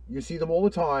Brooklyn, you see them all the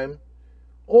time.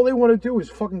 All they want to do is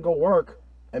fucking go work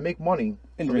and make money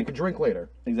and so drink. they can drink later.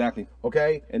 Exactly.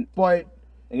 Okay? And get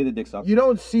the dick sucked. You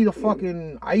don't see the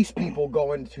fucking ICE people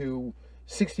going to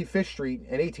 65th Street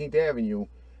and 18th Avenue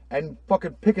and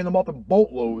fucking picking them up in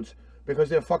boatloads because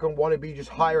they fucking want to be just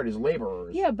hired as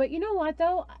laborers. Yeah, but you know what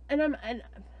though, and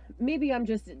maybe I'm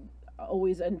just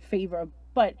always in favor,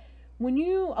 but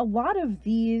a lot of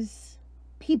these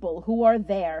people who are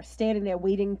there, standing there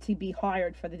waiting to be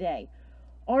hired for the day,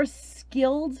 are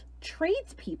skilled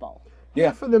tradespeople.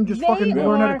 Yeah, for them just fucking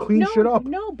learn how to clean shit up.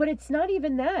 No, but it's not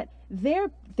even that. They're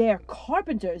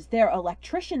carpenters, they're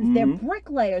electricians, they're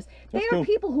bricklayers. They are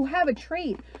people who have a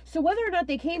trade. So whether or not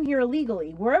they came here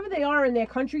illegally, wherever they are in their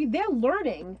country, they're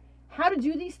learning how to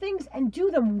do these things and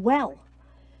do them well.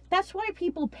 That's why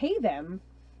people pay them,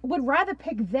 would rather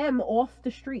pick them off the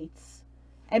streets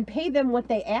and pay them what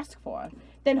they ask for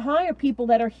than hire people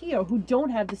that are here who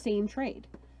don't have the same trade.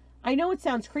 I know it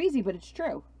sounds crazy, but it's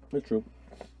true. It's true.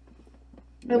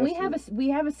 And we have a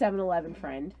 7-Eleven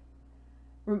friend,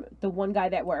 the one guy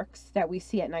that works, that we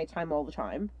see at nighttime all the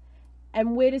time.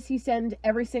 And where does he send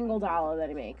every single dollar that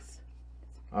he makes?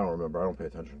 I don't remember. I don't pay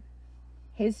attention.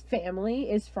 His family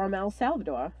is from El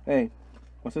Salvador. Hey,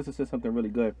 my sister said something really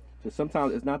good. So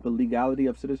sometimes it's not the legality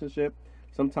of citizenship.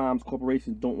 Sometimes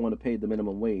corporations don't want to pay the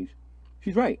minimum wage.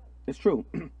 She's right. It's true.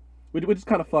 We're just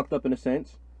kind of fucked up in a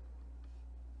sense.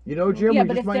 Jim, Yeah,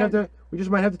 we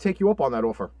just might have to take you up on that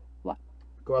offer. What?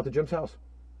 Go out to Jim's house.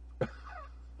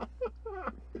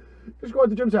 Just go out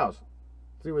to Jim's house.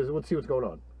 Let's see what's going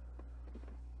on.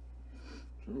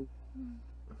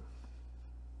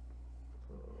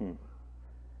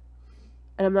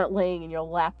 And I'm not laying in your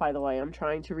lap, by the way. I'm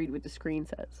trying to read what the screen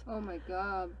says. Oh my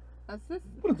god. That's this.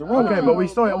 What is wrong? Okay, but we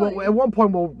still at one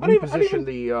point we'll reposition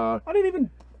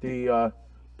the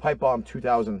Pipe Bomb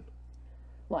 2000.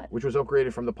 What? Which was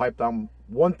upgraded from the Pipe Bomb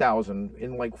 1000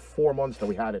 in like 4 months that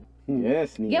we had it.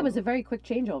 Yes, Neil. Yeah, it was a very quick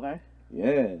changeover.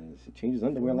 Yes, it changes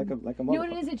underwear like a motherfucker. You know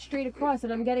what it is? It's straight across,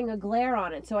 and I'm getting a glare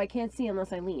on it, so I can't see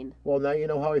unless I lean. Well, now you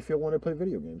know how I feel when I play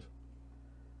video games.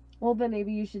 Well, then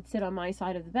maybe you should sit on my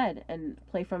side of the bed and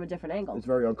play from a different angle. It's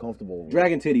very uncomfortable.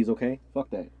 Dragon titties, okay? Fuck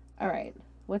that. All right.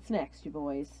 What's next, you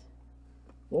boys?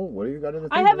 Well, what do you got in the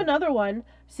I have another one,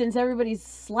 since everybody's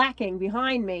slacking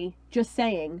behind me, just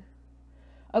saying.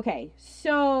 Okay,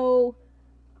 so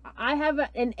I have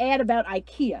an ad about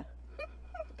IKEA.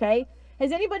 Okay?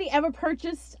 Has anybody ever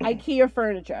purchased IKEA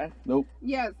furniture? Nope.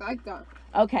 Yes, I got.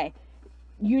 Okay.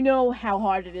 You know how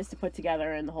hard it is to put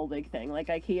together and the whole big thing. Like,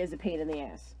 IKEA is a pain in the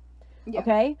ass. Yeah.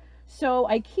 Okay? So,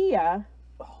 IKEA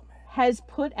has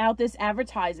put out this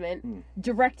advertisement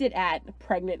directed at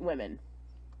pregnant women.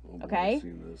 Okay?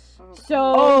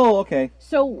 So, okay.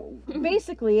 So,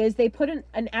 basically, is they put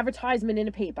an advertisement in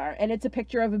a paper, and it's a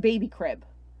picture of a baby crib.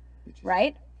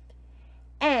 Right?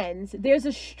 And there's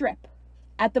a strip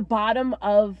at the bottom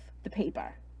of the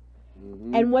paper.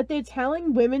 And what they're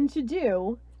telling women to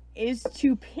do is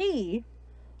to pee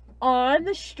on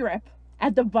the strip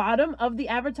at the bottom of the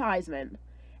advertisement.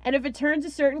 And if it turns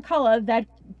a certain color,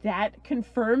 that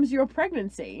confirms your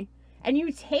pregnancy. And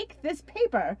you take this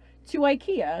paper to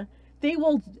IKEA they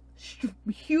will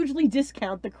hugely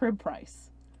discount the crib price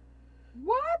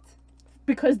What?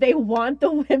 because they want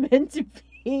the women to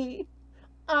be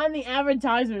on the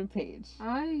advertisement page.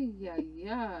 Ay, ay,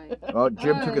 ay.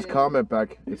 Jim took his comment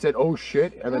back. It said, "Oh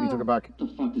shit," and then he took it back. What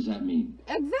the fuck does that mean?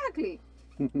 Exactly.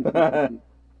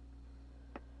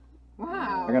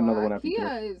 Wow. I got another one after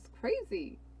IKEA is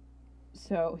crazy.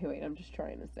 So, here, wait, I'm just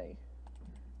trying to say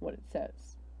what it says.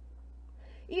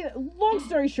 Long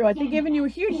story short, they're giving you a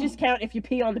huge discount if you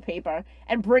pee on the paper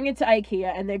and bring it to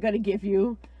IKEA, and they're going to give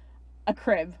you a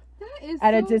crib That is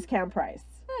at a so, discount price.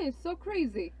 That is so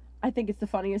crazy. I think it's the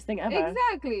funniest thing ever.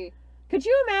 Exactly. Could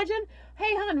you imagine?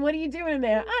 Hey, hon, what are you doing in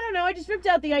there? I don't know. I just ripped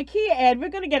out the IKEA ad. We're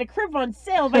going to get a crib on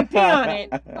sale if I pee on it.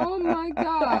 Oh my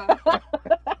god.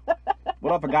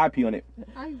 What if a guy pee on it?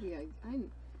 I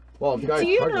Well, if the guy's Do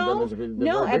you pregnant, know? then there's a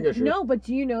very big issue. No, but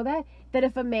do you know that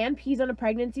if a man pees on a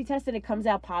pregnancy test and it comes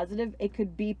out positive, it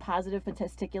could be positive for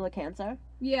testicular cancer?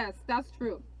 Yes, that's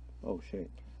true. Oh shit.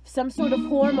 Some sort of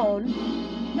hormone.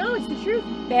 No, it's the truth.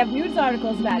 They have news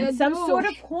articles about it. It's Some news. sort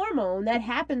of hormone that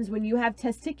happens when you have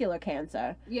testicular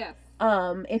cancer. Yes.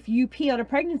 If you pee on a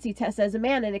pregnancy test as a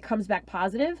man and it comes back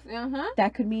positive, Uh-huh.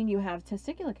 that could mean you have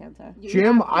testicular cancer. You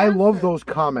Jim, have I love cancer. those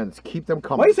comments. Keep them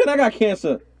coming. Why you saying I got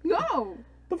cancer? No.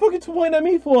 The fuck you pointing at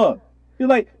me for? You're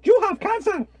like, you have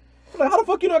cancer. I'm like, how the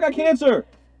fuck you know I got cancer?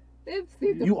 They've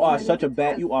seen the You are pregnancy such a bad.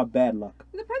 test. You are bad luck.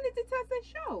 The pregnancy test that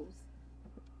shows.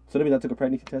 So that means I took a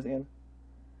pregnancy test, Anna.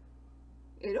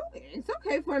 It's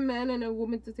okay for a man and a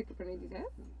woman to take a pregnancy test.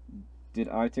 Did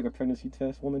I take a pregnancy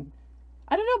test, woman?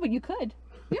 I don't know, but you could.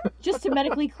 Yeah. Just to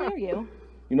medically clear you.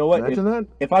 You know what? Imagine that.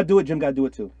 If I do it, Jim got to do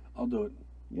it too. I'll do it.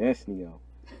 Yes, Neo.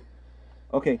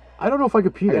 Okay, I don't know if I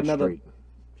could pee I got that another- straight.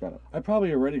 shut up. I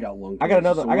probably already got lung I got cancer,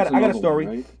 another. so I got what's a another story.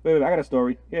 one, right? Wait, I got a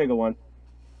story. Here you go one.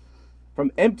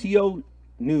 From MTO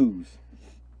News.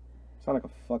 Sound like a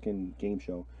fucking game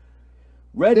show.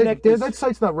 Redneck. That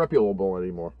site's not reputable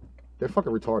anymore. They're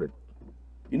fucking retarded.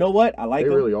 You know what? I like They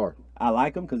them. really are. I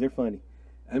like them because they're funny.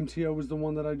 MTO was the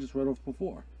one that I just read off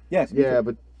before. Yes. me Yeah,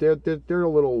 too. but they're a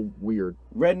little weird.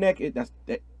 Redneck.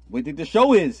 What the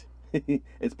show is.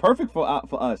 It's perfect for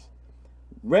us.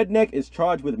 Redneck is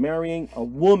charged with marrying a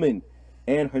woman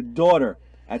and her daughter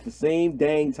at the same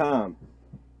dang time.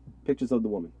 Pictures of the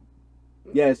woman.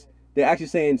 Yes, they're actually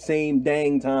saying same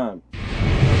dang time.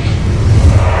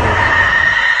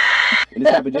 And this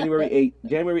happened January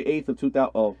 8th of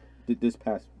 2000. Oh, this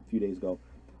past few days ago.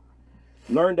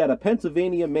 Learned that a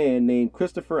Pennsylvania man named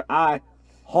Christopher I.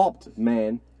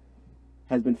 Hauptmann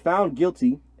has been found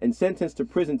guilty and sentenced to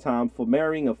prison time for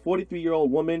marrying a 43-year-old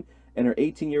woman and her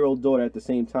 18-year-old daughter at the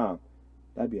same time.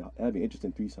 That'd be an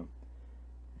interesting threesome.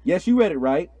 Yes, you read it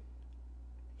right.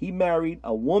 He married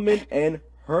a woman and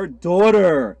her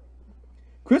daughter.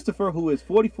 Christopher, who is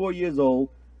 44 years old,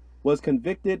 was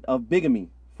convicted of bigamy,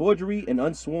 forgery, and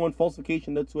unsworn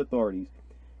falsification to authorities.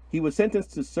 He was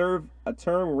sentenced to serve a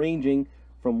term ranging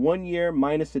from 1 year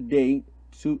minus a day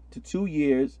to 2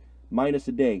 years minus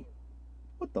a day.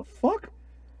 What the fuck?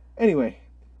 Anyway,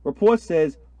 report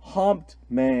says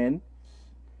Hauptmann,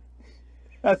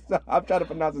 I'm trying to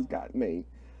pronounce this guy's name,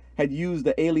 had used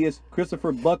the alias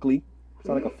Christopher Buckley.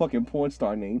 Sound like a fucking porn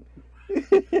star name.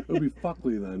 It'll be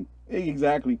Fuckley then.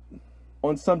 Exactly.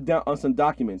 On some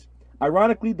documents.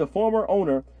 Ironically, the former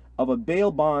owner of a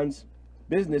bail bonds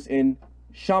business in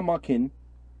Shamokin,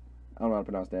 I don't know how to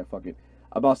pronounce that, fuck it,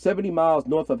 about 70 miles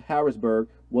north of Harrisburg,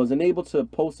 was unable to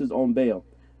post his own bail.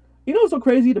 You know what's so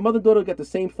crazy? The mother and daughter got the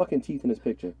same fucking teeth in this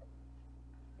picture.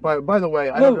 By the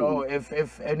way, I don't know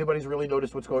if anybody's really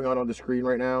noticed what's going on the screen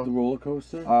right now. The roller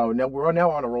coaster? Now we're now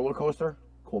on a roller coaster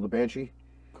called the Banshee.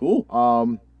 Cool.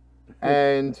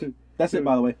 And That's it,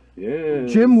 by the way. Yeah.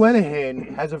 Jim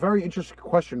Lenahan has a very interesting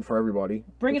question for everybody.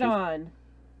 Bring it on.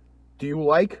 Do you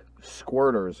like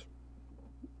squirters?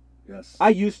 Yes. I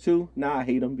used to. Now I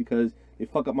hate them because they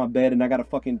fuck up my bed and I gotta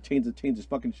fucking change his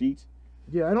fucking sheets.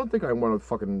 Yeah, I don't think I want to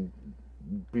fucking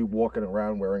be walking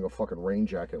around wearing a fucking rain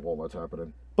jacket while that's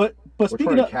happening. But We're speaking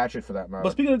trying to of catch it for that matter.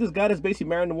 but speaking of this guy that's basically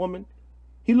marrying a woman,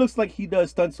 he looks like he does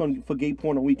stunts for gay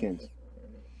porn on weekends.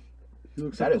 He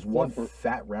looks That like is a one fluffer.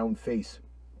 fat round face.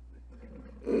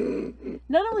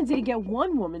 Not only did he get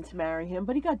one woman to marry him,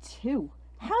 but he got two.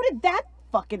 How did that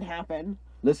fucking happen?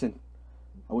 Listen,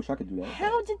 I wish I could do that.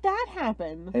 How did that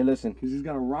happen? Hey, listen. Because he's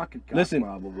got a rocket cock, Listen,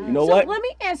 probably. you know So what? let me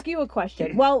ask you a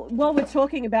question. While we're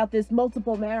talking about this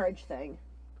multiple marriage thing,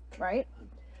 right?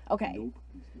 Okay.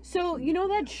 So you know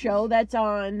that show that's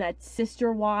on, that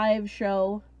Sister Wives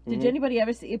show? Did anybody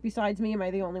ever see it besides me? Am I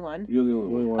the only one? You're the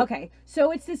only one. Okay,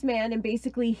 so it's this man, and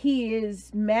basically he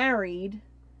is married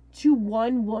to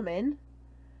one woman,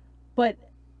 but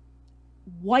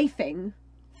wifing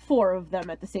 4 of them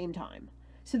at the same time.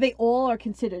 So they all are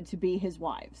considered to be his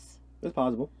wives. It's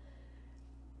possible.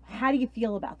 How do you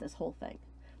feel about this whole thing?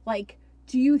 Like,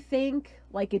 do you think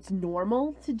like it's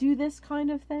normal to do this kind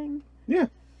of thing? Yeah.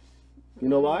 You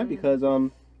know why? Because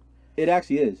it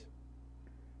actually is.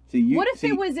 See, what if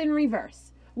it was in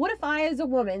reverse? What if I, as a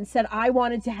woman, said I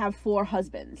wanted to have 4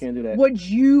 husbands? Can't do that. Would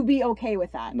you be okay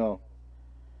with that? No.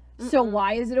 So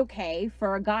why is it okay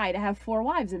for a guy to have 4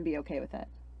 wives and be okay with it?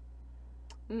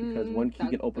 Because one key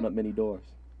can open up many doors.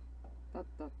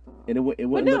 And it But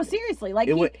wouldn't no, look, seriously, like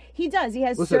he does. He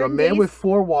has Listen, a certain man days- with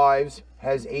 4 wives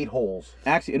has 8 holes.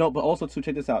 actually, but also to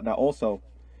check this out. Now, also,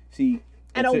 see,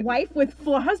 and it's a wife with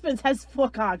 4 husbands has 4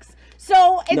 cocks.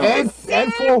 So it's No. the And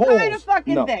same 4 kind holes. of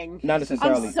fucking No, thing. not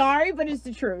necessarily. I'm sorry, but it's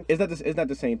the truth. It's not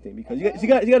the same thing because you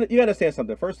got to understand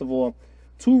something. First of all,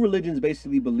 2 religions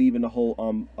basically believe in the whole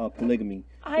polygamy.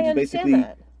 I which is understand basically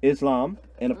that. Islam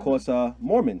and of course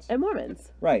Mormons. And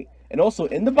Mormons. Right. And also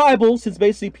in the Bible, since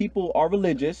basically people are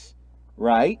religious,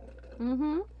 right?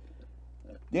 Mm-hmm.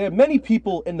 There are many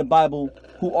people in the Bible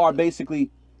who are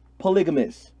basically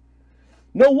polygamous.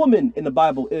 No woman in the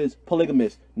Bible is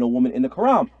polygamous. No woman in the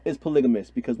Quran is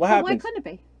polygamous because what Why happens? couldn't it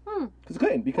be? Because it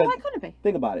couldn't. Because Why couldn't it be?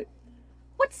 think about it.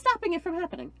 What's stopping it from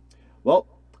happening? Well,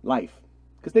 life.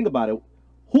 Because think about it.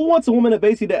 Who wants a woman that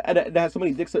basically that has so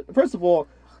many dicks? First of all,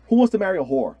 who wants to marry a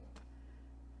whore?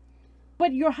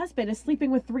 But your husband is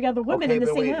sleeping with 3 other women Okay, in the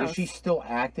but same wait, house. is she still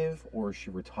active or is she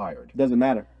retired? Doesn't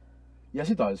matter. Yes,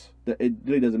 it does. It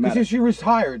really doesn't Because matter. if she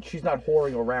retired, she's not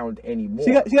whoring around anymore.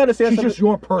 She got to understand She's something. just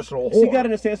your personal whore. She got to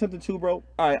understand something too, bro.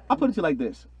 All right, I'll put it to you like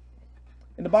this.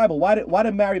 In the Bible, why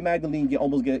did Mary Magdalene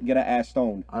almost get her ass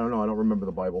stoned? I don't know. I don't remember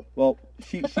the Bible. Well,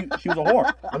 she was a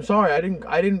whore. I'm sorry. I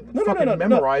didn't fucking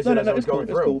memorize it as I was going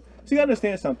through. It's cool. So you gotta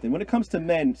understand something. When it comes to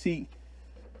men,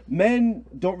 men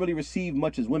don't really receive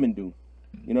much as women do.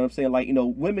 You know what I'm saying? Like,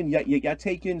 women, you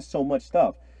take in so much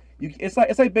stuff. It's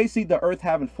like basically the Earth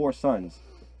having 4 suns.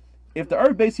 If the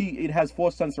Earth basically it has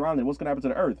 4 suns surrounding it, what's gonna happen to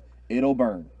the Earth? It'll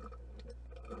burn.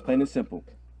 Plain and simple.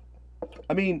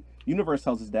 I mean, universe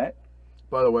tells us that.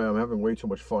 By the way, I'm having way too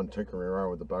much fun tinkering around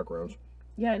with the backgrounds.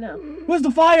 Yeah, I know. Where's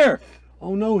the fire?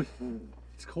 Oh no,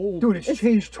 it's cold. Dude, it's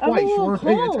changed I'm a twice. You little weren't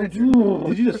paying cold. attention.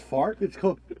 Did you just fart? It's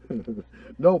cold.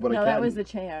 No, but I No, can. that was the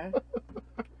chair.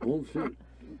 Oh shit.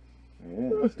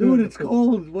 Yeah. Dude, it's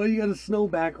cold. Why you got a snow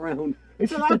background?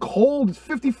 It's not cold. It's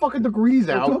 50 fucking degrees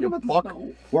out. talking You about the fuck.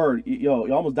 snow. Word, you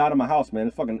almost died in my house, man.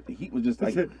 The fucking heat was just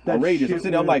like That outrageous. I'm shit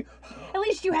sitting there, I'm was- like, At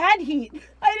least you had heat.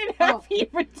 I didn't have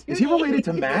heat for 2 Is he related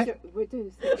to days. Matt?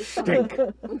 Stink.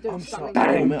 I'm sorry.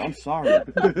 oh man, I'm sorry.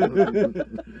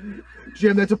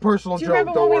 Jim, that's a personal Do you joke.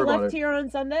 remember Don't when we worry about left it. here on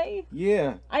Sunday?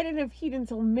 Yeah. I didn't have heat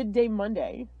until midday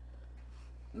Monday.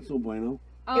 That's no bueno.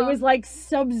 It was like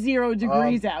sub-0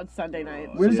 degrees out Sunday night.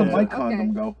 Where's the Yeah. mic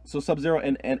condom go? So Sub-Zero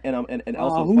and Elsa. Oh,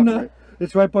 was who fucking, not? right?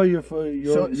 It's right by your foot.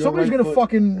 So somebody's gonna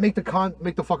fucking make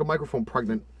the fucking microphone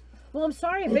pregnant. Well, I'm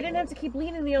sorry. If I didn't have to keep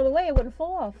leaning the other way, it wouldn't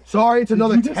fall off. Sorry, it's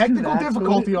another you just do technical that to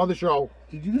difficulty it? on the show.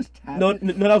 Did you just tap No, it?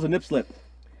 that was a nip slip.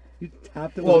 You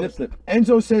tapped it. Well, with nip slip.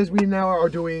 Enzo says we now are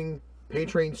doing paint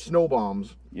train snow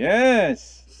bombs.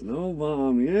 Yes. Snow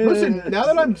bomb. Yeah. Listen, now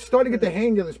that I'm starting to get the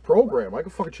hang of this program, I can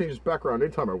fucking change this background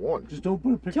anytime I want. Just don't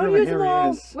put a picture Don't of a use them hairy all.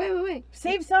 ass. Wait.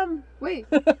 Save some. Wait.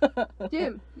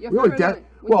 Jim, your Really, favorite line.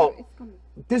 well, It's coming.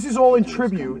 This is all in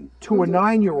tribute to a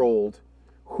 9-year-old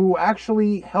who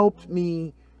actually helped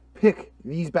me pick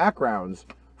these backgrounds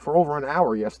for over an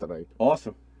hour yesterday.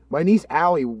 Awesome. My niece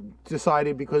Allie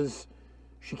decided because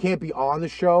she can't be on the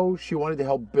show, she wanted to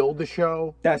help build the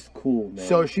show. That's cool, man.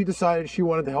 So she decided she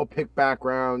wanted to help pick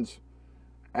backgrounds,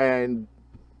 and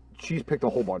she's picked a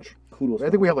whole bunch. Kudos. I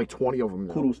think we have like 20 of them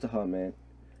now. Kudos to her, man.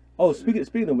 Oh,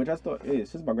 speaking of which, I thought,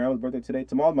 since my grandma's birthday today,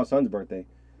 tomorrow's my son's birthday.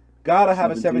 Gotta have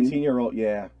a 17? 17-year-old,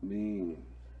 yeah. Me.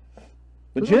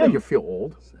 But Doesn't that make Jim, you feel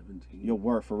old? 17. your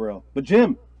word for real. But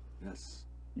Jim, Yes.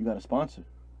 you got a sponsor.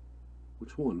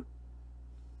 Which one?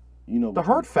 You know The which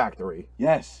one. Hurt Factory.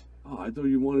 Yes. Oh, I thought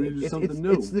you wanted to do It's, something it's,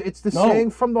 new. it's the No. saying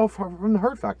from the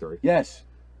Hurt Factory. Yes.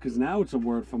 Because now it's a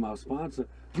word from our sponsor.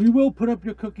 We will put up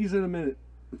your cookies in a minute.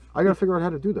 I gotta figure out how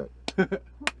to do that.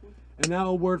 And now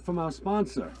a word from our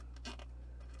sponsor.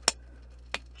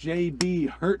 JB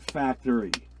Hurt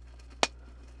Factory.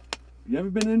 You ever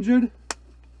been injured?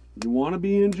 You want to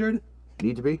be injured?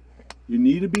 Need to be? You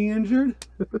need to be injured?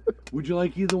 Would you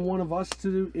like either one of us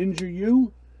to injure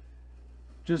you?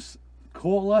 Just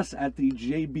call us at the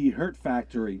JB Hurt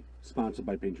Factory, sponsored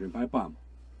by Patriot Pipe Bomb.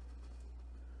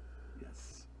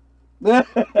 Yes. All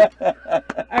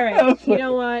right. You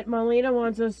know what? Marlena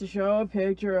wants us to show a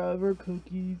picture of her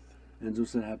cookies. Enzo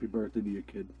said happy birthday to your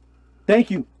kid.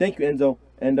 Thank you, Enzo.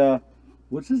 And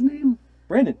What's his name?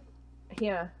 Brandon.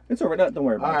 Yeah. It's alright. Don't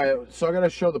worry about it. All right, so I gotta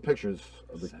show the pictures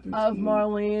of the Of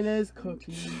Marlena's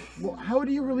cookies. Well, how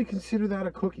do you really consider that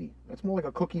a cookie? That's more like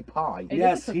a cookie pie. It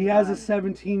Yes, is a he cookie has pie. a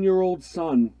 17-year-old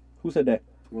son. Who said that?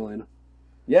 Marlena.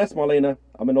 Yes, Marlena.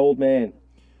 I'm an old man.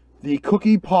 The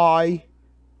cookie pie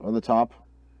on the top.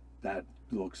 That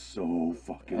looks so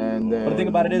fucking And good. then- But the thing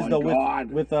about it Oh is my though,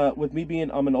 God. with me being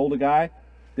an older guy,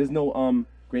 there's no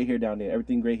gray hair down there.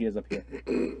 Everything gray hair is up here.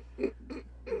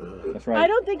 That's right. I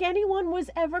don't think anyone was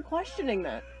ever questioning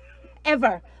that.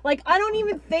 Ever. Like, I don't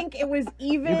even think it was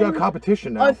even You got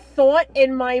competition now. a thought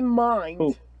in my mind.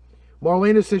 Who?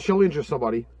 Marlena says she'll injure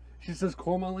somebody. She says,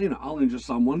 call Marlena. I'll injure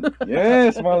someone.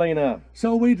 Yes, Marlena.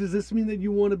 So wait, does this mean that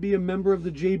you want to be a member of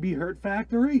the JB Hurt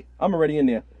Factory? I'm already in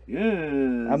there.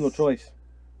 Yes. I have no choice.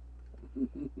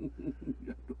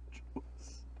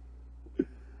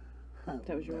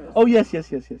 That was yours. Oh yes.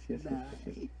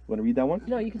 Want to read that one?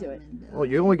 No, you can do it. Well,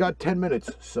 you only got 10 minutes,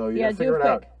 so you Yeah, gotta do figure it it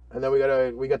out. quick. And then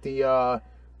we got the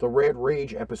Red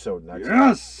Rage episode next.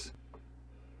 Yes.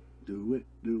 Do it.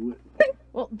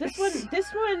 Well, this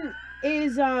one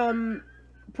is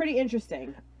pretty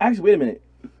interesting. Actually, wait a minute.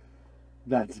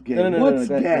 That's gay. No. What's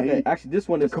that's gay? okay. Actually, this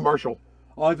one is Commercial.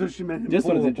 Oh, I thought she meant him This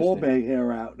one pulling is the ball interesting. bag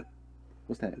hair out.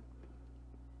 What's that?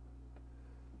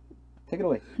 Take it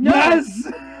away. No.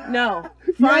 Yes. No.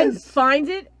 Yes. Find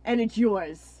it and it's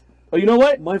yours. Oh, you know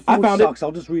what? My I phone found sucks.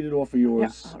 I'll just read it off of Yeah,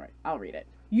 yours. all right, I'll read it.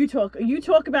 You talk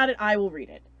about it, I will read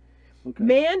it. Okay.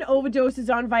 Man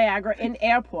overdoses on Viagra in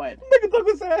airport, it. Look at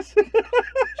Douglas' ass.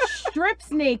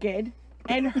 strips naked,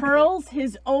 and hurls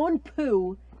his own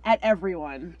poo at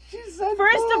everyone. She said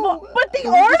First of boo. all, but the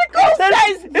article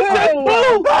says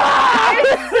poo.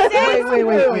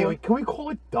 It says Wait. Can we call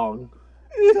it dung?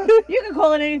 You can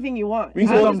call it anything you want. We I'm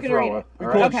call it just gonna read it. We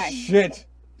call it Okay. Shit.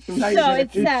 So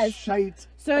it says. Shite.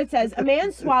 So it says, a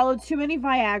man swallowed too many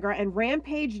Viagra and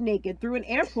rampaged naked through an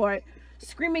airport,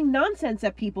 screaming nonsense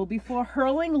at people before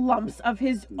hurling lumps of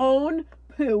his own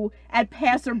poo at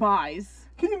passerbys.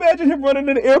 Can you imagine him running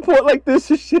in the airport like this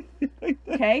and shit?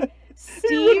 Okay?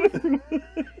 Steve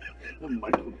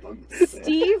Michael Douglas.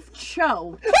 Steve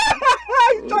Cho,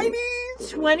 Chinese.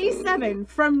 27,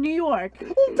 from New York,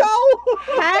 No.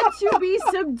 had to be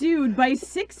subdued by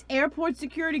 6 airport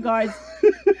security guards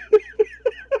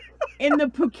in the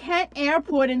Phuket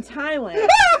airport in Thailand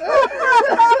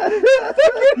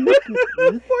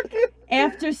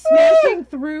after smashing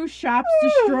through shops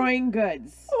destroying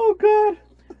goods. Oh God.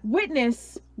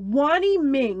 Witness Wani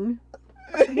Ming,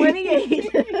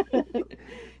 28.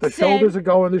 The said, shoulders are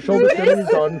going. The shoulders are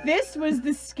done. This was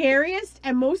the scariest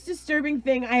and most disturbing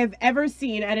thing I have ever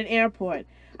seen at an airport.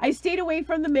 I stayed away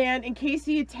from the man in case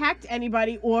he attacked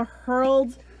anybody or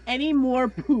hurled any more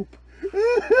poop.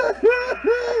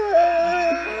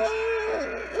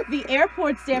 The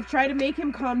airport staff tried to make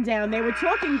him calm down. They were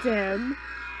talking to him,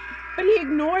 but he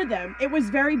ignored them. It was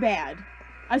very bad.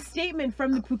 A statement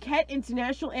from the Phuket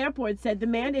International Airport said the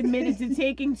man admitted to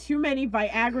taking too many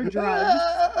Viagra drugs.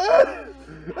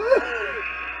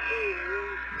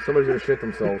 Somebody's gonna shit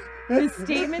themselves. The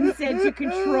statement said to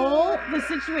control the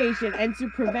situation and to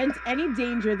prevent any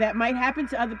danger that might happen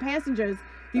to other passengers,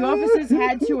 the officers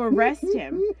had to arrest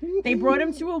him. They brought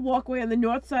him to a walkway on the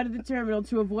north side of the terminal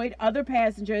to avoid other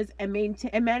passengers and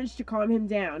managed to calm him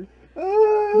down.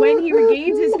 When he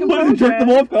regained his What, you jerked them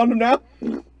composure, off? Calm them down.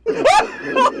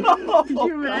 could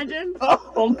you imagine?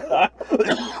 Oh God.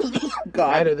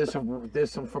 God. There's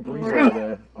some Febreze over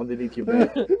there underneath your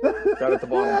bed. Down at the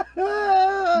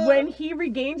bottom. When he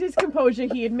regained his composure,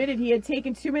 he admitted he had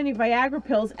taken too many Viagra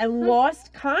pills and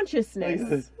lost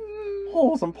consciousness.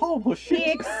 Oh, some powerful He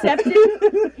shit. accepted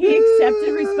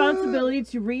responsibility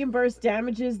to reimburse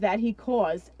damages that he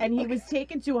caused, and he was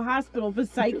taken to a hospital for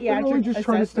psychiatric Just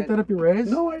trying to stick that assessment. up your ass.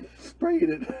 No, I sprayed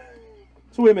it.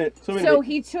 So wait a minute. So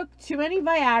he took too many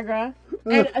Viagra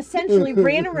and essentially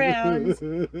ran around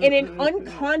in an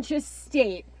unconscious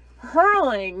state,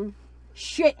 hurling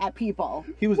shit at people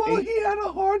he was Well, eight. he had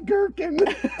a hard gherkin.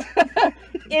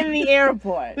 in the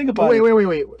airport. Think about it.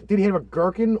 Wait. Did he have a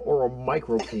gherkin or a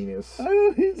micro penis? I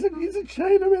don't, he's a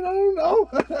Chinaman. I don't know.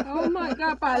 Oh my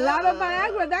God! But a lot of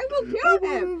Viagra, that will kill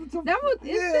him. That will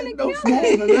instantly no kill smaller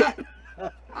him. than that.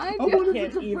 I I wonder just, if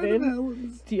it's a friend of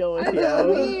ours. Deal with I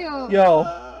you. feel.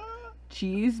 Yo,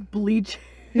 Cheese, bleach.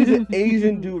 he's an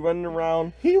Asian dude running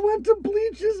around. He went to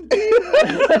bleach his penis.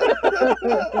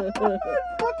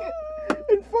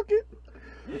 And fuck it.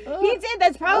 He did.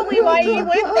 That's probably why he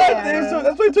went So there.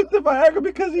 that's why he took the Viagra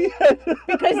because he had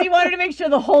Because he wanted to make sure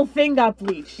the whole thing got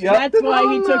bleached. Yep. That's why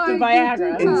he Oh took the my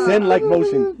Viagra. goodness. in Zen-like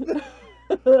motion.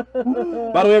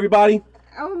 By the way, everybody,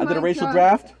 Oh I did a my racial God.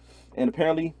 draft, and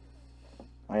apparently,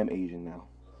 I am Asian now.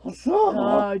 What's up?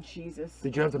 Oh Jesus.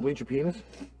 Did you have to bleach your penis?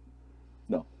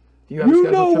 No. Do you have a You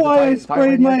scheduled know trip to why I Thailand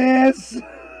sprayed my yet? ass?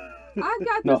 I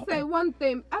got No. to say one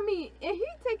thing. I mean, if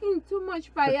he's taking too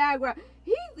much Viagra,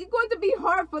 he's going to be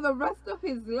hard for the rest of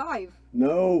his life.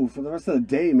 No, for the rest of the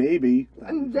day, maybe.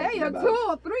 A day or 2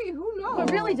 or 3, who knows?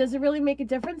 But really, does it really make a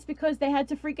difference? Because they had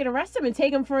to freaking arrest him and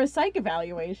take him for a psych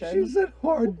evaluation. She said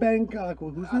hard Bangkok.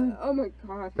 Well, who's that? Oh my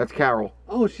God. That's Carol.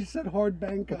 Oh, she said hard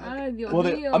Bangkok. Ay, Dios Well,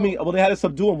 they mío. had to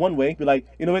subdue him one way. Be like,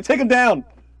 you know what? Take him down.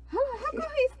 How come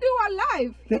he's still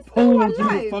alive? They're He's still pulling him through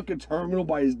the alive. fucking terminal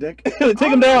by his dick. Take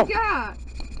him down. God.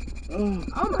 Oh,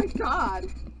 Oh my God.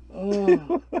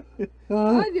 oh.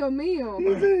 Ay, Dios mío.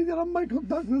 He got a Michael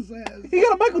Douglas ass. He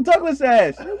got a Michael Douglas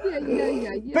ass. Yeah.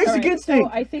 Basic All right, instinct. so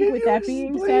I think Can with you that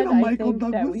being explain said, a I Michael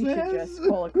think that we Douglas should ass? just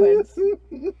call it quits.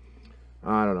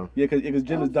 I don't know. Yeah, because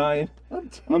Jim is dying. I'm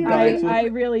I'm tired. dying too. I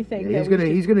really think Yeah, that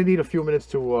he's gonna need a few minutes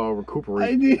to recuperate.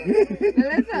 I need.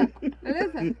 Alyssa,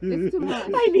 it's too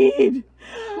much. I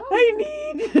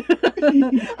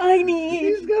need.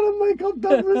 He's got a Michael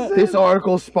Douglas ass. This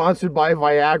article is sponsored by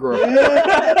Viagra.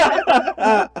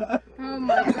 Oh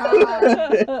my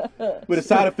God. But the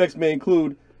side effects may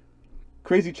include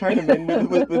crazy Chinamen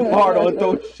with hard on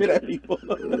throwing shit at people.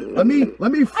 Let me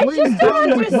I fling just don't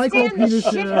down with Michael understand the penis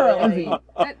shit envy. Hurley.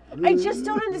 I just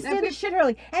don't understand the shit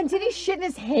Hurley. And did he shit in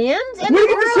his hand? And Where then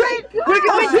did the shit- Hurley? where did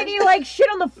the Or shit- did he like shit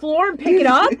on the floor and pick it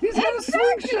up? He's got a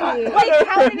slingshot. Like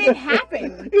how did it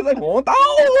happen? He's like, oh,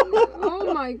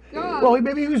 Oh my God. Well,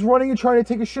 maybe he was running and trying to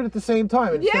take a shit at the same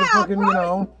time. Instead of Yeah, fucking, you probably.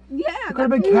 know, Yeah. could have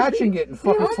been catching it and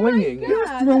fucking Oh flinging. my it.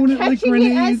 God. Throwing it like Catching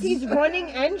it as grenades. he's running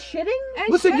and shitting? And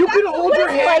Listen, shit, you can that's hold what your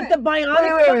it hand- Like the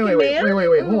bionic Wait, fucking man?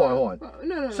 wait. Hold on.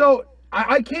 No. So,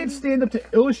 I can't stand up to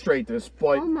illustrate this,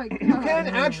 but Oh my you God. can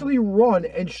actually run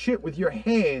and shit with your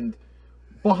hand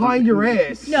behind your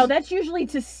ass. No, that's usually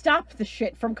to stop the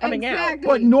shit from coming out. Exactly.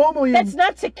 But normally... That's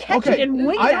not to catch it and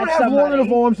wing I it don't at have long somebody.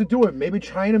 enough arms to do it. Maybe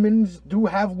Chinamans do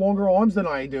have longer arms than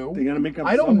I do. They gotta make up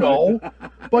I don't somebody. know.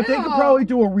 But they could No. probably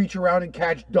do a reach around and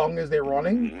catch dung as they're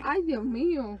running. Ay, Dios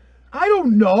mío. I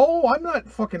don't know. I'm not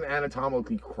fucking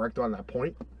anatomically correct on that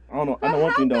point. I don't know. I But know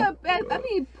one thing how though. I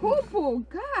mean, poo-poo.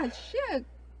 God, shit.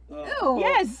 Ew.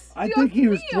 Yes. I Dios think he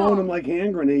was mío. throwing them like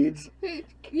hand grenades.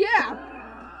 Yeah.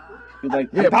 He's like,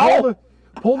 Yeah, pow!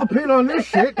 pull the pin on this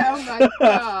shit. Oh my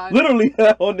God. Literally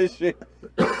on this shit.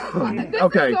 This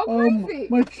Okay. is so crazy.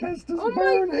 My chest is Oh my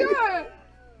burning. God.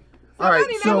 All right,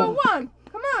 Somebody, so 911.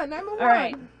 Come on, 911. All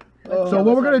right. so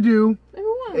what we're gonna do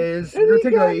 911. is And he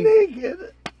got naked.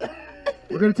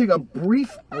 we're gonna take a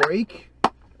brief break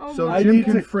Oh so my I Jim need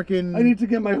can to- frickin' I need to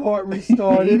get my heart he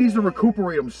restarted. needs to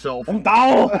recuperate himself.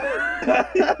 Down.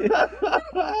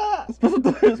 Special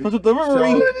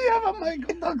delivery. So- Did he have a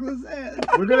Michael Douglas ass?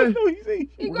 We're gonna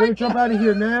You we're gonna jump out of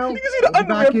here now. can see the We'll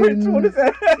be underwear back prints on his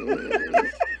ass.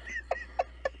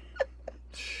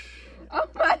 Oh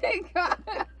my God.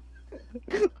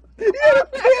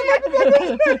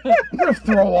 I'm gonna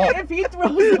throw up. If he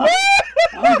throws up,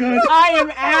 I'm good. I am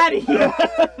out of here.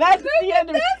 That's the end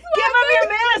of it. Give him your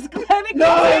mask. Let it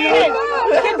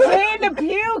contain the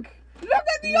puke. Look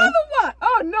at the other one.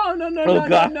 Oh, no. Oh,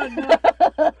 God.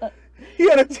 He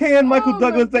had a tan Michael Oh,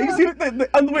 Douglas. my You see the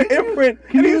underwear imprint.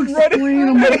 Can and you he's running. explain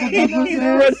a Michael Douglas He's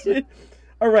ass? running.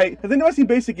 All right. Has anyone seen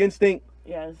Basic Instinct?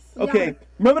 Yes. Okay.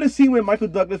 Remember the scene where Michael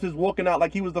Douglas is walking out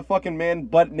like he was the fucking man,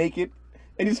 butt naked,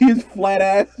 and you see his flat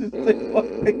ass? Just like,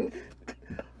 fucking-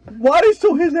 why they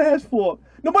show his ass for?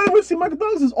 Nobody would see Michael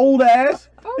Douglas' old ass.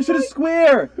 Oh This shit is my-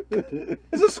 square.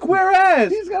 It's a square ass.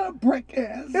 He's got a brick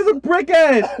ass. It's a brick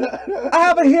ass. I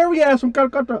have a hairy ass from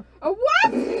Calcutta. A what? I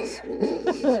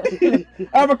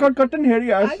have a Calcuttan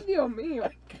hairy ass. Ay, Dios mío.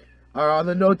 On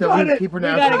the note that Got we it. keep We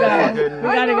pronouncing gotta go. fucking. We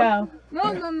gotta go. No.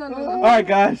 All right,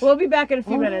 guys. We'll be back in a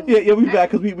few minutes. Yeah, we'll be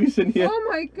back because we sitting here. Oh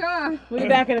my God. We'll be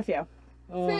back in a few. See,